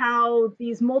about how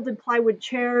these molded plywood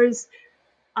chairs,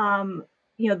 the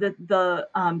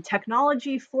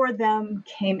technology for them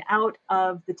came out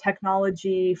of the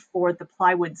technology for the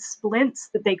plywood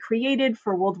splints that they created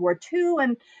for World War II.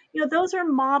 And, those are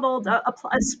modeled, a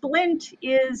splint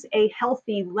is a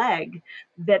healthy leg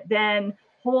that then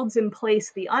holds in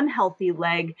place the unhealthy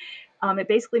leg. It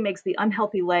basically makes the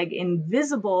unhealthy leg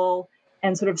invisible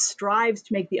and sort of strives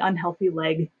to make the unhealthy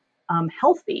leg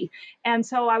healthy. And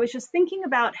so I was just thinking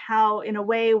about how, in a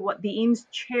way, what the Eames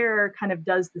chair kind of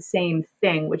does the same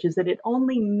thing, which is that it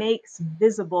only makes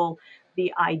visible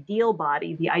the ideal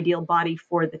body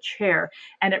for the chair,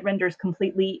 and it renders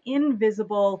completely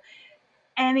invisible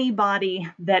any body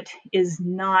that is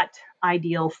not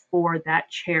ideal for that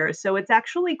chair. So it's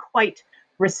actually quite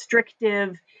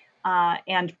restrictive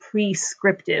and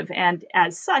prescriptive, and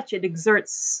as such, it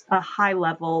exerts a high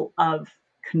level of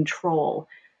control.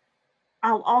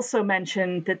 I'll also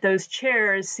mention that those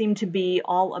chairs seem to be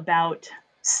all about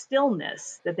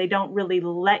stillness, that they don't really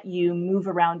let you move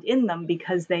around in them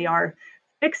because they are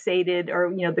fixated,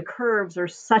 or the curves are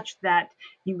such that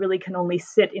you really can only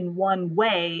sit in one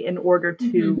way in order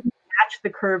to match the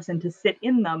curves and to sit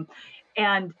in them.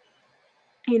 And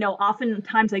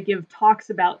oftentimes I give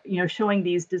talks about, showing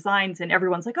these designs, and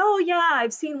everyone's like, oh yeah,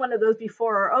 I've seen one of those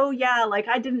before. Or, oh yeah, like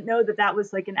I didn't know that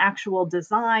was like an actual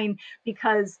design,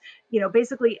 because,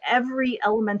 basically every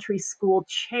elementary school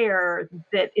chair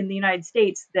that in the United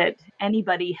States that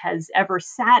anybody has ever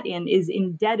sat in is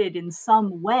indebted in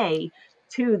some way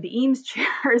to the Eames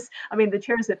chairs. I mean, the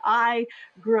chairs that I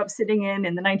grew up sitting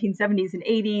in the 1970s and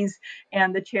 80s,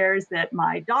 and the chairs that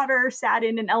my daughter sat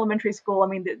in elementary school. I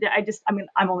mean,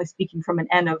 I'm only speaking from an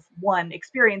N of one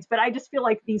experience, but I just feel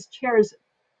like these chairs,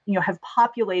 have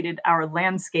populated our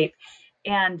landscape.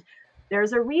 And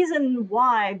there's a reason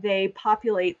why they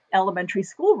populate elementary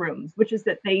school rooms, which is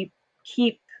that they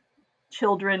keep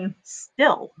children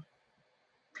still.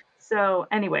 So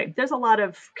anyway, there's a lot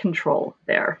of control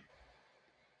there.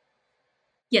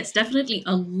 Yes, definitely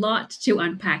a lot to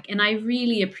unpack. And I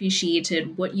really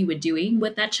appreciated what you were doing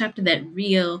with that chapter, that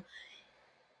real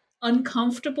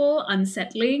uncomfortable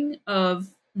unsettling of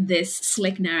this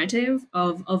slick narrative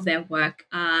of their work.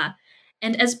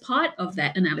 And as part of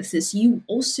that analysis, you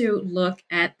also look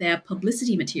at their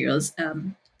publicity materials,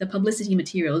 the publicity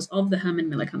materials of the Herman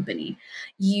Miller Company.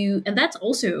 And that's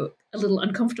also a little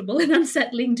uncomfortable and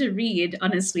unsettling to read,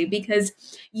 honestly, because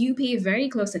you pay very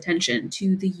close attention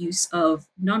to the use of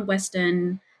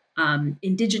non-Western,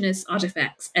 indigenous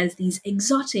artifacts as these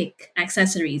exotic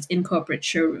accessories in corporate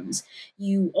showrooms.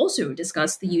 You also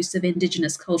discuss the use of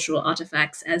indigenous cultural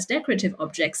artifacts as decorative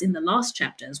objects in the last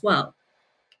chapter as well.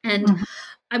 And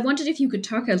I wondered if you could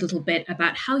talk a little bit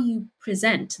about how you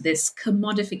present this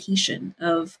commodification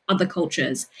of other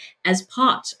cultures as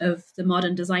part of the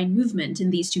modern design movement in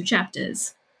these two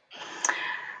chapters.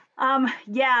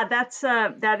 This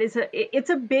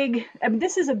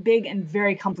is a big and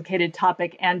very complicated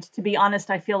topic. And to be honest,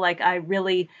 I feel like I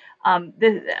really, I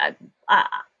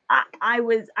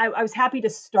was happy to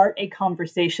start a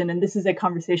conversation, and this is a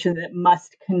conversation that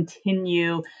must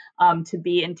continue to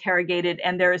be interrogated,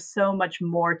 and there is so much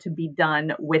more to be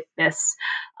done with this.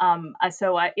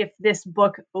 So if this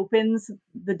book opens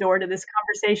the door to this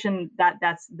conversation,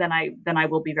 then I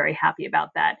will be very happy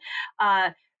about that.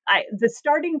 the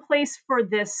starting place for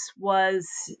this was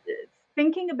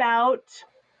thinking about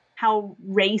how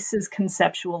race is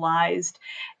conceptualized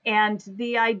and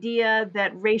the idea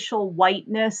that racial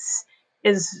whiteness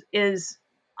is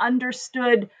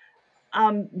understood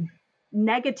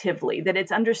negatively, that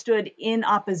it's understood in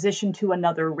opposition to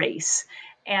another race,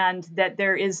 and that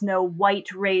there is no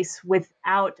white race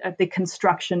without the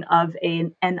construction of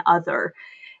an other.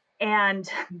 And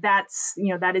that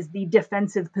is the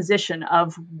defensive position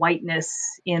of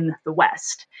whiteness in the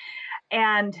West.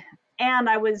 And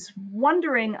I was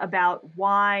wondering about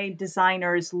why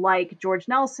designers like George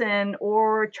Nelson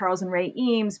or Charles and Ray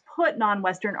Eames put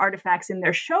non-Western artifacts in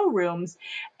their showrooms.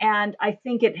 And I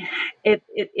think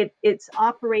it's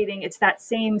that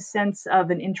same sense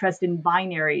of an interest in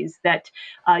binaries, that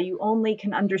you only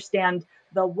can understand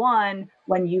the one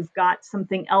when you've got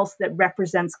something else that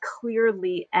represents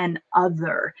clearly an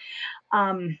other.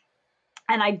 And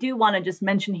I do want to just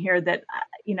mention here that,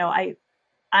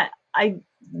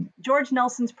 George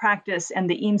Nelson's practice and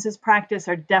the Eames's practice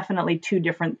are definitely two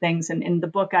different things. And in the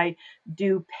book, I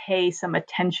do pay some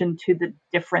attention to the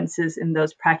differences in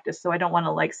those practices. So I don't want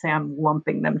to say I'm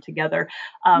lumping them together.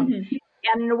 And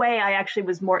in a way, I actually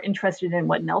was more interested in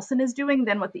what Nelson is doing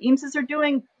than what the Eameses are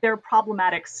doing. They're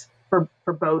problematics for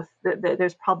both.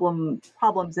 There's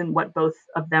problems in what both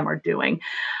of them are doing.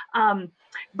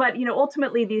 But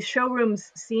ultimately, these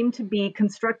showrooms seem to be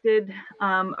constructed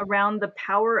around the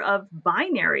power of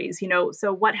binaries.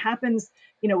 So what happens?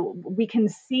 We can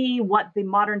see what the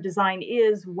modern design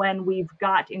is when we've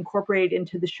got incorporated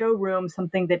into the showroom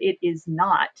something that it is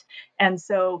not. And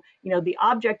so, the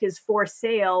object is for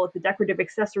sale. The decorative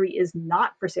accessory is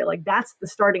not for sale. That's the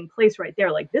starting place right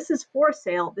there. This is for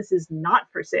sale. This is not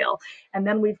for sale. And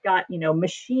then we've got,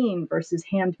 machine versus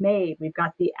handmade. We've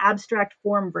got the abstract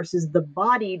form versus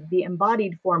the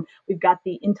embodied form. We've got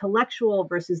the intellectual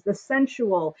versus the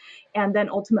sensual. And then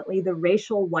ultimately the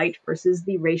racial white versus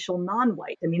the racial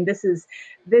non-white. I mean, this is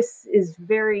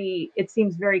it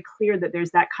seems very clear that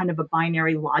there's that kind of a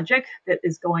binary logic that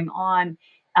is going on,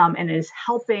 and is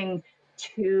helping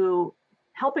to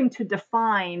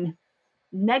define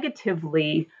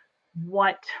negatively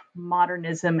how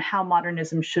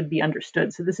modernism should be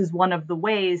understood. So this is one of the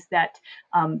ways that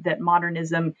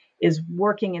modernism is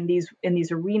working in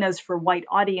these arenas for white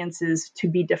audiences to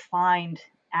be defined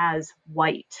as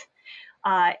white,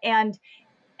 and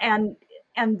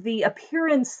the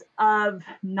appearance of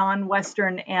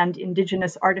non-Western and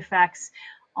indigenous artifacts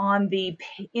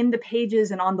in the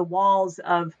pages and on the walls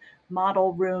of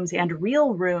model rooms and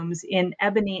real rooms in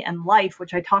Ebony and Life,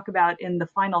 which I talk about in the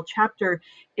final chapter,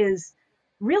 is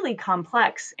really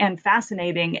complex and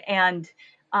fascinating, and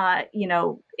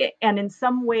and in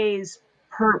some ways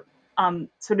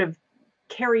sort of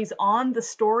carries on the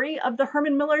story of the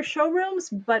Herman Miller showrooms,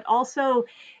 but also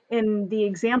in the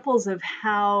examples of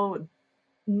how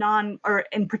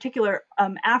in particular,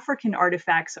 African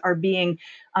artifacts are being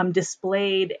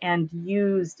displayed and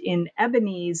used in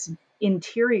Ebony's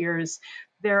interiors.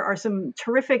 There are some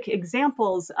terrific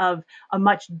examples of a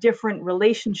much different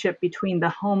relationship between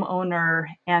the homeowner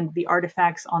and the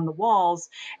artifacts on the walls,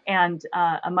 and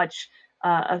a much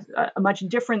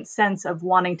different sense of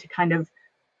wanting to kind of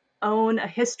own a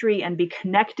history and be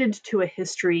connected to a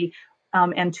history,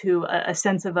 and to a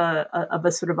sense of a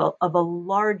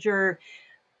larger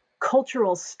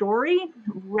cultural story,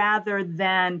 rather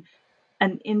than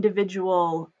an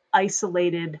individual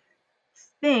isolated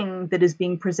thing that is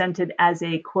being presented as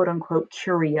a quote unquote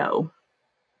curio.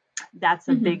 That's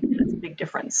a big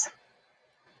difference.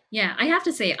 Yeah, I have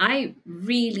to say, I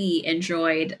really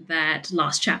enjoyed that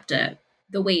last chapter,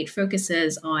 the way it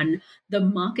focuses on the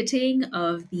marketing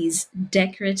of these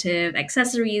decorative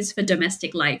accessories for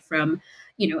domestic life from,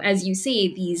 as you say,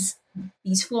 these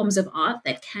forms of art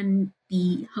that can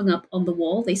be hung up on the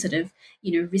wall. They sort of,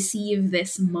 receive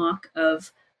this mark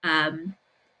of,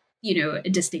 a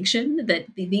distinction that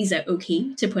these are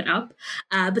okay to put up.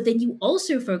 But then you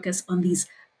also focus on these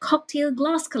cocktail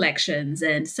glass collections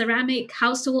and ceramic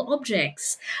household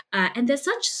objects. And they're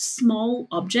such small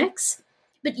objects,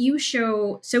 but you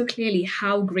show so clearly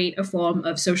how great a form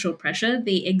of social pressure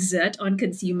they exert on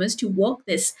consumers to walk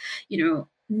this,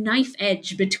 knife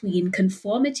edge between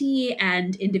conformity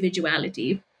and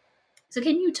individuality. So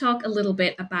can you talk a little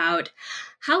bit about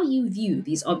how you view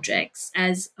these objects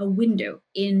as a window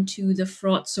into the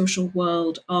fraught social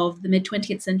world of the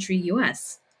mid-20th century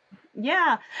US?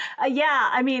 Yeah. Yeah.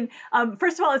 I mean,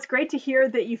 first of all, it's great to hear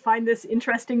that you find this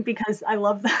interesting because I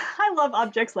love I love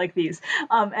objects like these,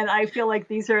 and I feel like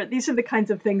these are the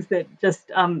kinds of things that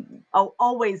just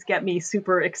always get me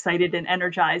super excited and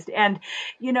energized. And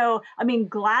I mean,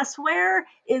 glassware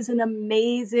is an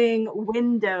amazing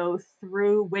window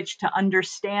through which to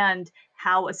understand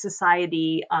how a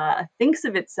society thinks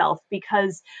of itself,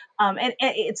 because and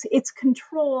it's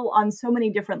control on so many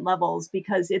different levels,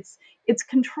 because it's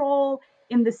control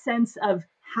in the sense of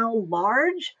how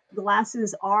large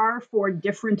glasses are for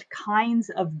different kinds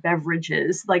of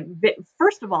beverages. Like,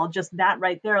 first of all, just that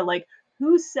right there, like,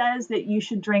 who says that you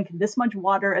should drink this much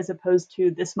water as opposed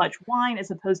to this much wine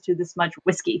as opposed to this much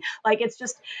whiskey? Like, it's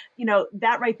just,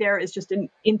 that right there is just an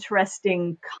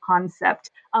interesting concept.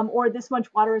 Or this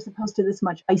much water as opposed to this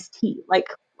much iced tea. Like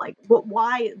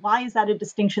why is that a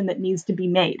distinction that needs to be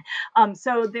made?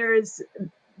 So there's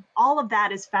all of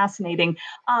that is fascinating.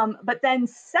 But then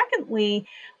secondly,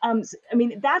 I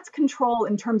mean, that's control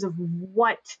in terms of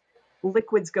what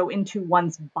liquids go into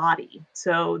one's body.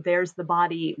 So there's the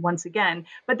body once again.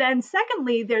 But then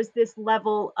secondly, there's this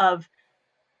level of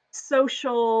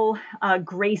social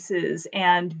graces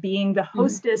and being the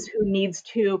hostess who needs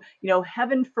to,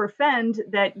 heaven forfend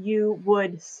that you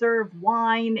would serve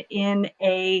wine in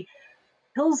a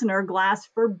Pilsner glass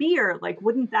for beer. Like,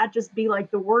 wouldn't that just be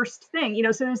like the worst thing?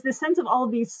 So there's this sense of all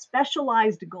of these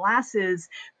specialized glasses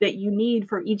that you need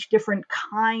for each different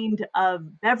kind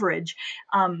of beverage.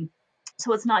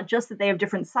 So it's not just that they have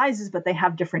different sizes, but they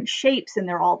have different shapes, and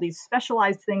they're all these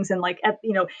specialized things. And like at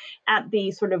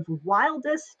the sort of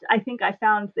wildest, I think I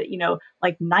found that,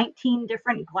 like 19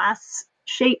 different glass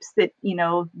shapes that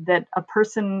that a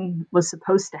person was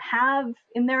supposed to have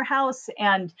in their house.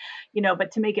 And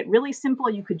but to make it really simple,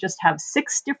 you could just have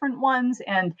 6 different ones.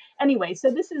 And anyway,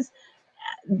 so this is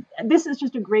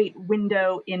just a great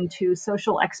window into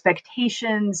social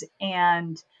expectations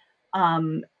and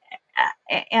a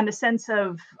sense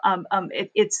of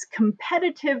its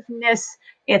competitiveness.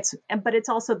 But it's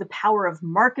also the power of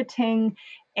marketing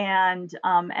and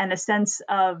a sense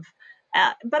of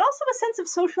but also a sense of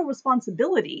social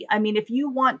responsibility. I mean, if you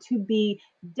want to be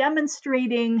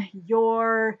demonstrating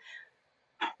your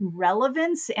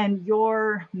relevance and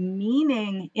your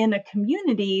meaning in a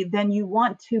community, then you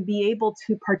want to be able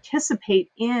to participate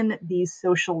in these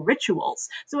social rituals.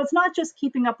 So it's not just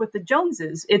keeping up with the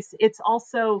Joneses. It's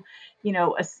also,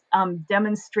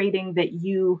 demonstrating that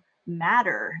you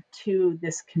matter to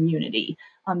this community,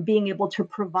 being able to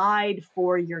provide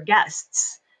for your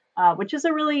guests. Which is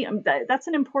that's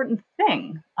an important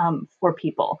thing for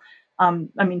people.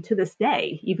 I mean, to this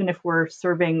day, even if we're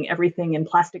serving everything in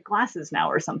plastic glasses now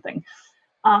or something.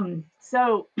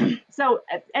 So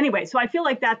anyway, so I feel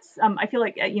like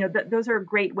those are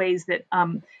great ways that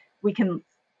we can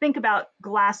think about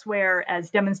glassware as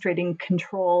demonstrating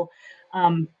control.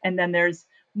 And then there's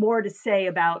more to say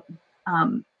about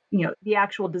the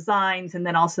actual designs, and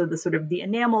then also the sort of the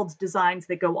enameled designs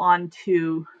that go on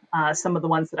to some of the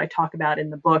ones that I talk about in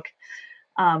the book.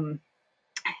 And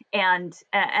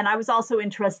I was also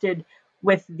interested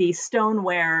with the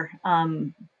stoneware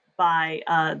by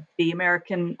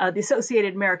the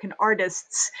Associated American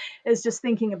Artists, is just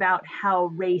thinking about how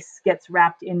race gets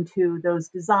wrapped into those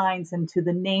designs and to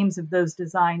the names of those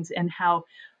designs, and how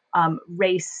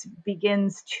race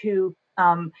begins to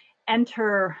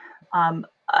enter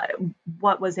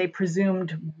what was a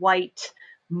presumed white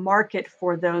market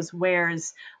for those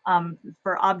wares,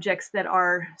 for objects that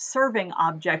are serving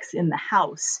objects in the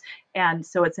house. And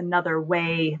so it's another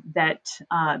way that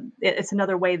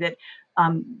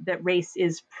that race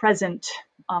is present,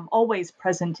 always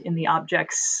present in the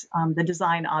objects, the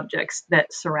design objects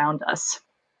that surround us.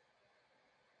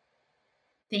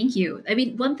 Thank you. I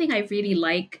mean, one thing I really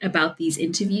like about these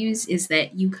interviews is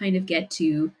that you kind of get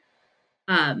to,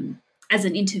 as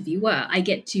an interviewer, I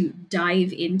get to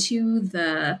dive into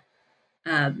the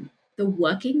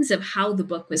workings of how the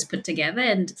book was put together,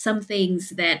 and some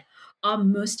things that are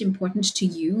most important to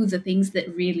you, the things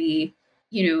that really,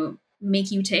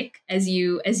 make you tick as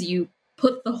you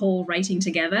put the whole writing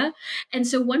together. And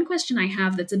so one question I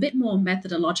have that's a bit more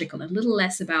methodological, a little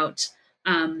less about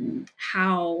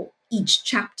how each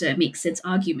chapter makes its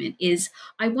argument, is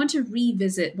I want to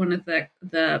revisit one of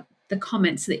the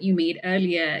comments that you made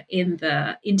earlier in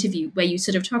the interview, where you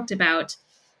sort of talked about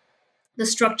the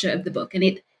structure of the book, and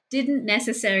it wasn't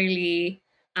necessarily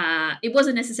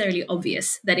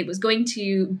obvious that it was going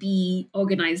to be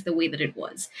organized the way that it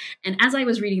was. And as I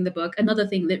was reading the book, another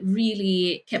thing that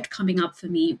really kept coming up for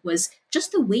me was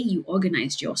just the way you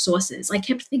organized your sources. I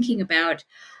kept thinking about,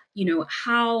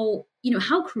 how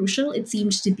how crucial it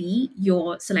seemed to be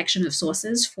your selection of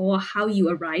sources for how you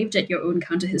arrived at your own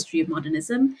counter history of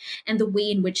modernism and the way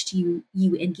in which you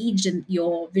engaged in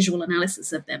your visual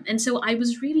analysis of them. And so I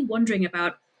was really wondering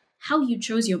about how you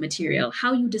chose your material,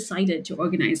 how you decided to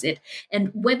organize it,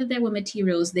 and whether there were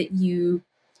materials that you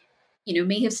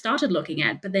may have started looking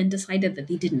at, but then decided that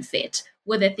they didn't fit.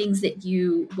 Were there things that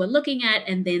you were looking at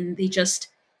and then they just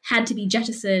had to be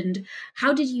jettisoned?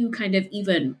 How did you kind of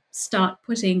even start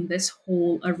putting this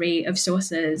whole array of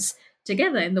sources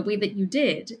together in the way that you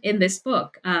did in this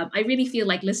book? I really feel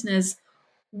like listeners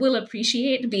will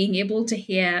appreciate being able to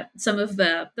hear some of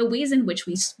the ways in which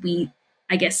we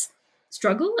I guess,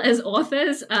 struggle as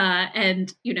authors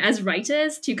and, as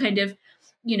writers to kind of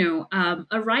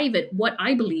arrive at what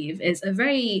I believe is a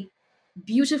very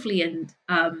beautifully and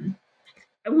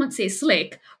I won't say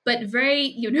slick, but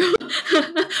very,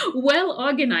 well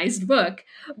organized book.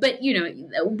 But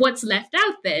what's left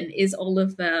out then is all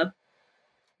of the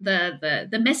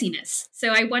messiness. So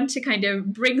I want to kind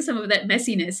of bring some of that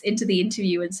messiness into the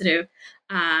interview and sort of,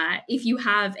 if you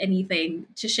have anything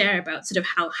to share about sort of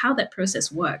how that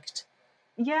process worked.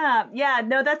 Yeah,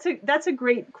 no, that's a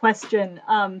great question.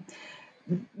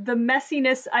 The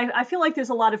messiness, I feel like there's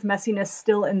a lot of messiness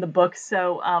still in the book,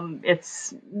 so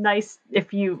it's nice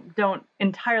if you don't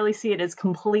entirely see it as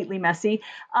completely messy.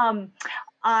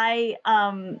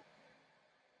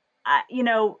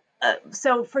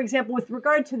 So for example, with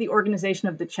regard to the organization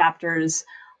of the chapters,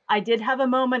 I did have a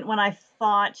moment when I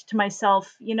thought to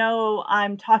myself,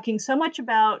 I'm talking so much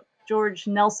about George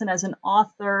Nelson as an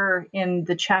author in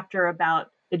the chapter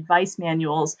about advice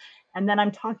manuals, and then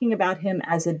I'm talking about him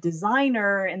as a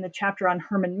designer in the chapter on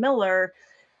Herman Miller,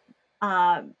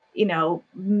 but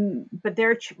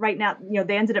they're right now,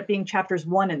 they ended up being chapters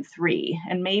 1 and 3,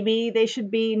 and maybe they should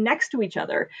be next to each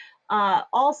other.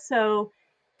 Also,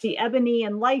 the Ebony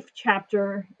and Life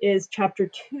chapter is chapter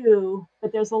 2,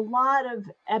 but there's a lot of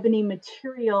Ebony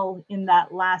material in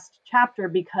that last chapter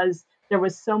because there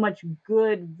was so much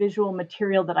good visual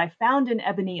material that I found in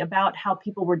Ebony about how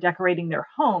people were decorating their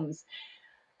homes.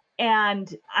 And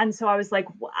so I was like,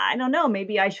 well, I don't know,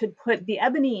 maybe I should put the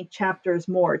Ebony chapters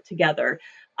more together.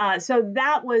 So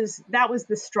that was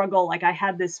the struggle. Like I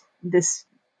had this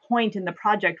point in the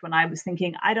project when I was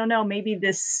thinking, I don't know, maybe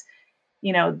this,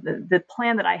 the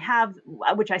plan that I have,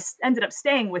 which I ended up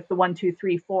staying with the 1, 2,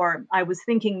 3, 4. I was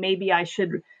thinking maybe I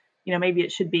should, maybe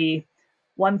it should be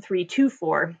 1, 3, 2,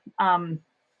 4. And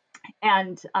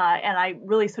I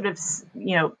really sort of,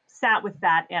 sat with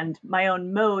that. And my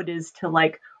own mode is to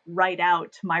write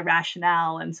out my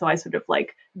rationale. And so I sort of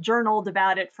journaled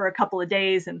about it for a couple of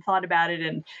days and thought about it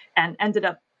and ended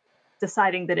up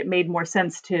deciding that it made more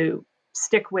sense to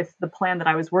stick with the plan that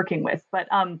I was working with. But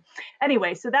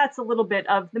anyway, so that's a little bit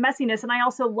of the messiness. And I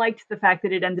also liked the fact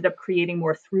that it ended up creating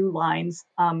more through lines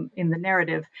in the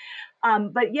narrative.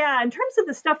 But yeah, in terms of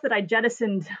the stuff that I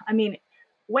jettisoned, I mean,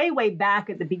 way back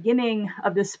at the beginning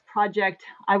of this project,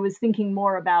 I was thinking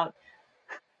more about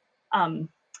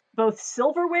both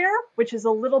silverware, which is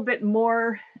a little bit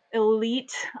more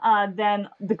elite than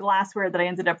the glassware that I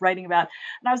ended up writing about.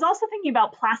 And I was also thinking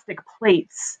about plastic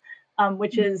plates,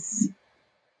 which is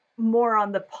more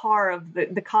on the par of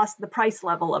the cost, the price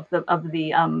level of the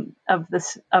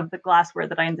glassware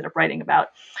that I ended up writing about.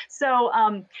 So,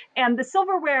 and the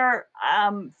silverware,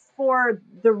 for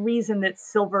the reason that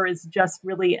silver is just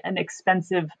really an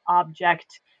expensive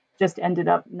object, just ended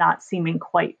up not seeming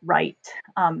quite right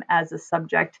as a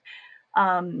subject.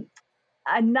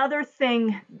 Another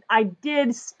thing, I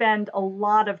did spend a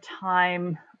lot of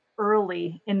time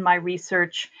early in my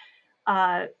research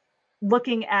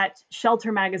looking at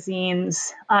shelter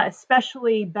magazines,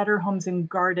 especially Better Homes and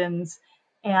Gardens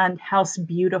and House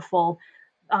Beautiful.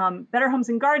 Better Homes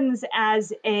and Gardens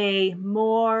as a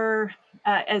more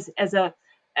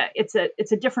it's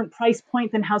a different price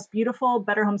point than House Beautiful.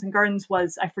 Better Homes and Gardens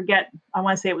was, I forget, I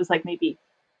want to say it was maybe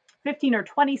 15 or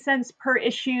 20 cents per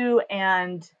issue,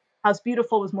 and House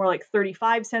Beautiful was more like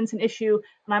 35 cents an issue.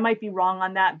 And I might be wrong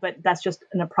on that, but that's just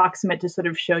an approximate to sort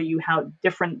of show you how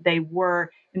different they were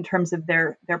in terms of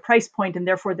their price point and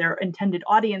therefore their intended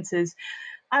audiences.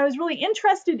 I was really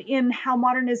interested in how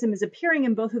modernism is appearing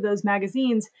in both of those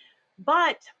magazines,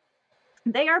 but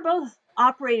they are both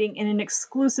operating in an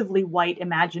exclusively white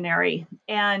imaginary.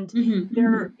 And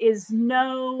there is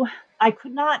I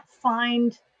could not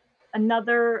find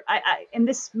another, and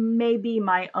this may be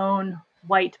my own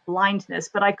white blindness,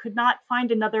 but I could not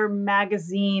find another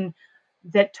magazine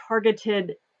that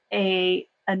targeted a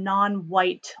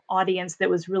non-white audience that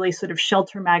was really sort of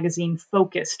shelter magazine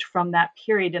focused from that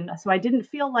period. And so I didn't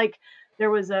feel like there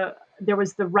was the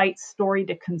right story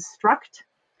to construct.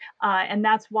 And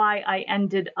that's why I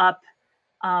ended up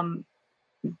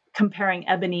comparing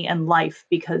Ebony and Life,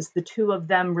 because the two of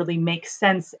them really make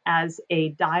sense as a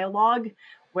dialogue,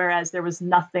 whereas there was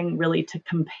nothing really to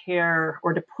compare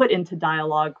or to put into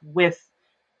dialogue with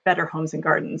Better Homes and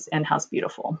Gardens and House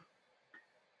Beautiful.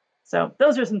 So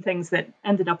those are some things that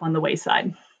ended up on the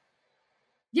wayside.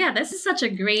 Yeah, this is such a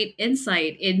great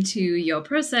insight into your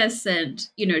process and,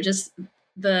 just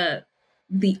the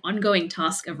ongoing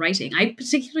task of writing. I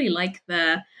particularly like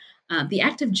the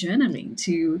act of journaling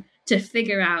to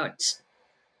figure out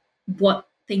what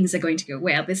things are going to go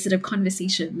where, this sort of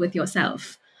conversation with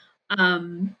yourself.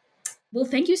 Well,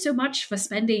 thank you so much for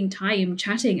spending time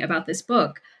chatting about this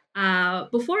book.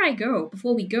 Before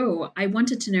we go, I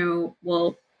wanted to know,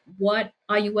 well, what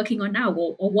are you working on now,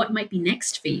 or what might be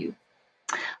next for you?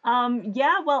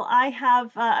 Well, I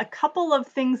have a couple of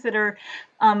things that are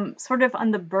sort of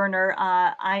on the burner.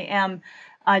 I am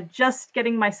just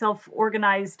getting myself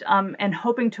organized and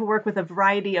hoping to work with a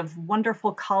variety of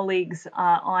wonderful colleagues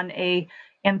on a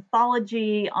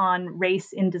anthology on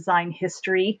race in design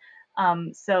history.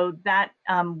 So that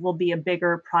will be a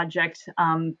bigger project,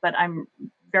 but I'm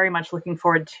very much looking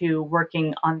forward to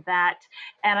working on that.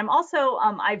 And I'm also,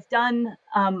 I've done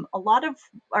a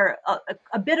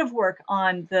bit of work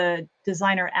on the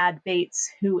designer Ad Bates,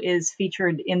 who is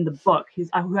featured in the book.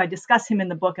 Who I discuss him in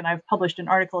the book, and I've published an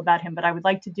article about him, but I would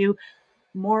like to do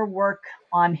more work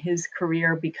on his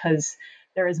career because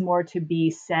there is more to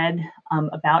be said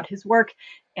about his work.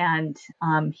 And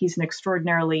he's an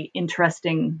extraordinarily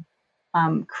interesting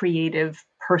creative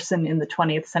person in the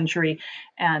 20th century,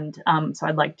 and so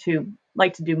I'd like to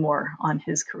do more on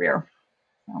his career.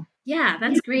 So. Yeah,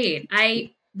 that's great.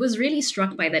 I was really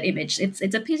struck by that image. It's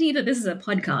a pity that this is a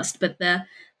podcast, but the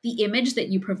image that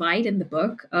you provide in the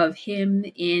book of him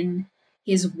in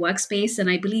his workspace, and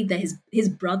I believe that his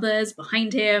brothers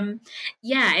behind him.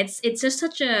 Yeah, it's just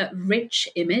such a rich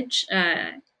image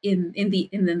in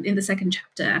the second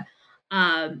chapter.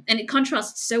 And it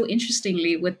contrasts so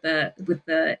interestingly with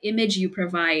the image you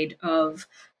provide of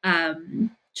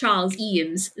Charles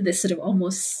Eames, this sort of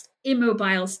almost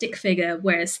immobile stick figure,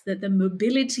 whereas the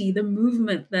mobility, the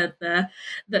movement, the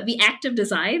act of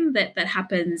design that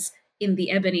happens in the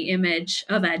ebony image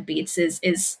of Ad Bates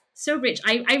is so rich.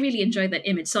 I really enjoyed that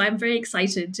image, so I'm very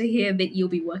excited to hear that you'll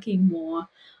be working more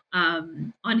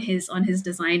on his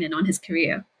design and on his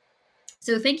career.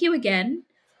 So thank you again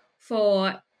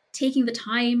for taking the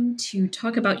time to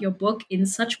talk about your book in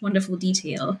such wonderful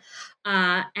detail.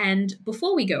 And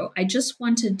before we go, I just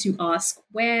wanted to ask,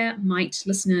 where might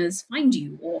listeners find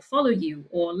you or follow you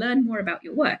or learn more about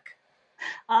your work?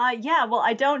 Well,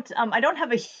 I don't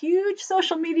have a huge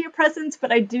social media presence,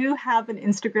 but I do have an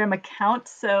Instagram account.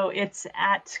 So it's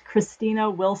at Christina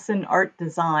Wilson Art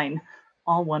Design,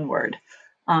 all one word.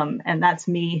 And that's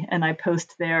me. And I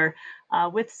post there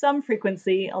with some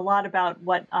frequency a lot about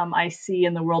what I see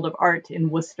in the world of art in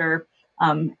Worcester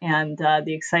and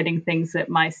the exciting things that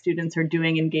my students are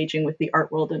doing, engaging with the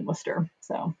art world in Worcester.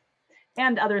 So,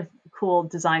 and other cool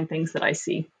design things that I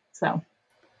see. So.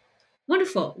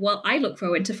 Wonderful. Well, I look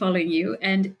forward to following you,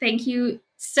 and thank you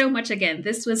so much again.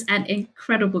 This was an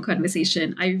incredible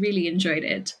conversation. I really enjoyed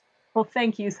it. Well,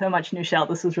 thank you so much, Nushal.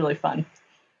 This was really fun.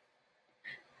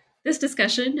 This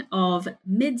discussion of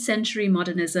mid-century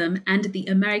modernism and the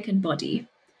American body,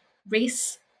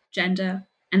 race, gender,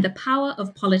 and the power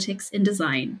of politics in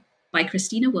design by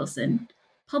Christina Wilson,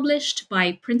 published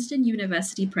by Princeton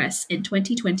University Press in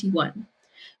 2021,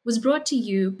 was brought to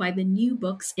you by the New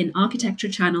Books in Architecture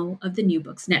channel of the New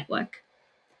Books Network.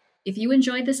 If you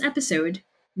enjoyed this episode,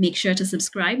 make sure to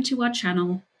subscribe to our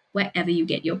channel wherever you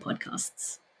get your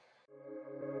podcasts.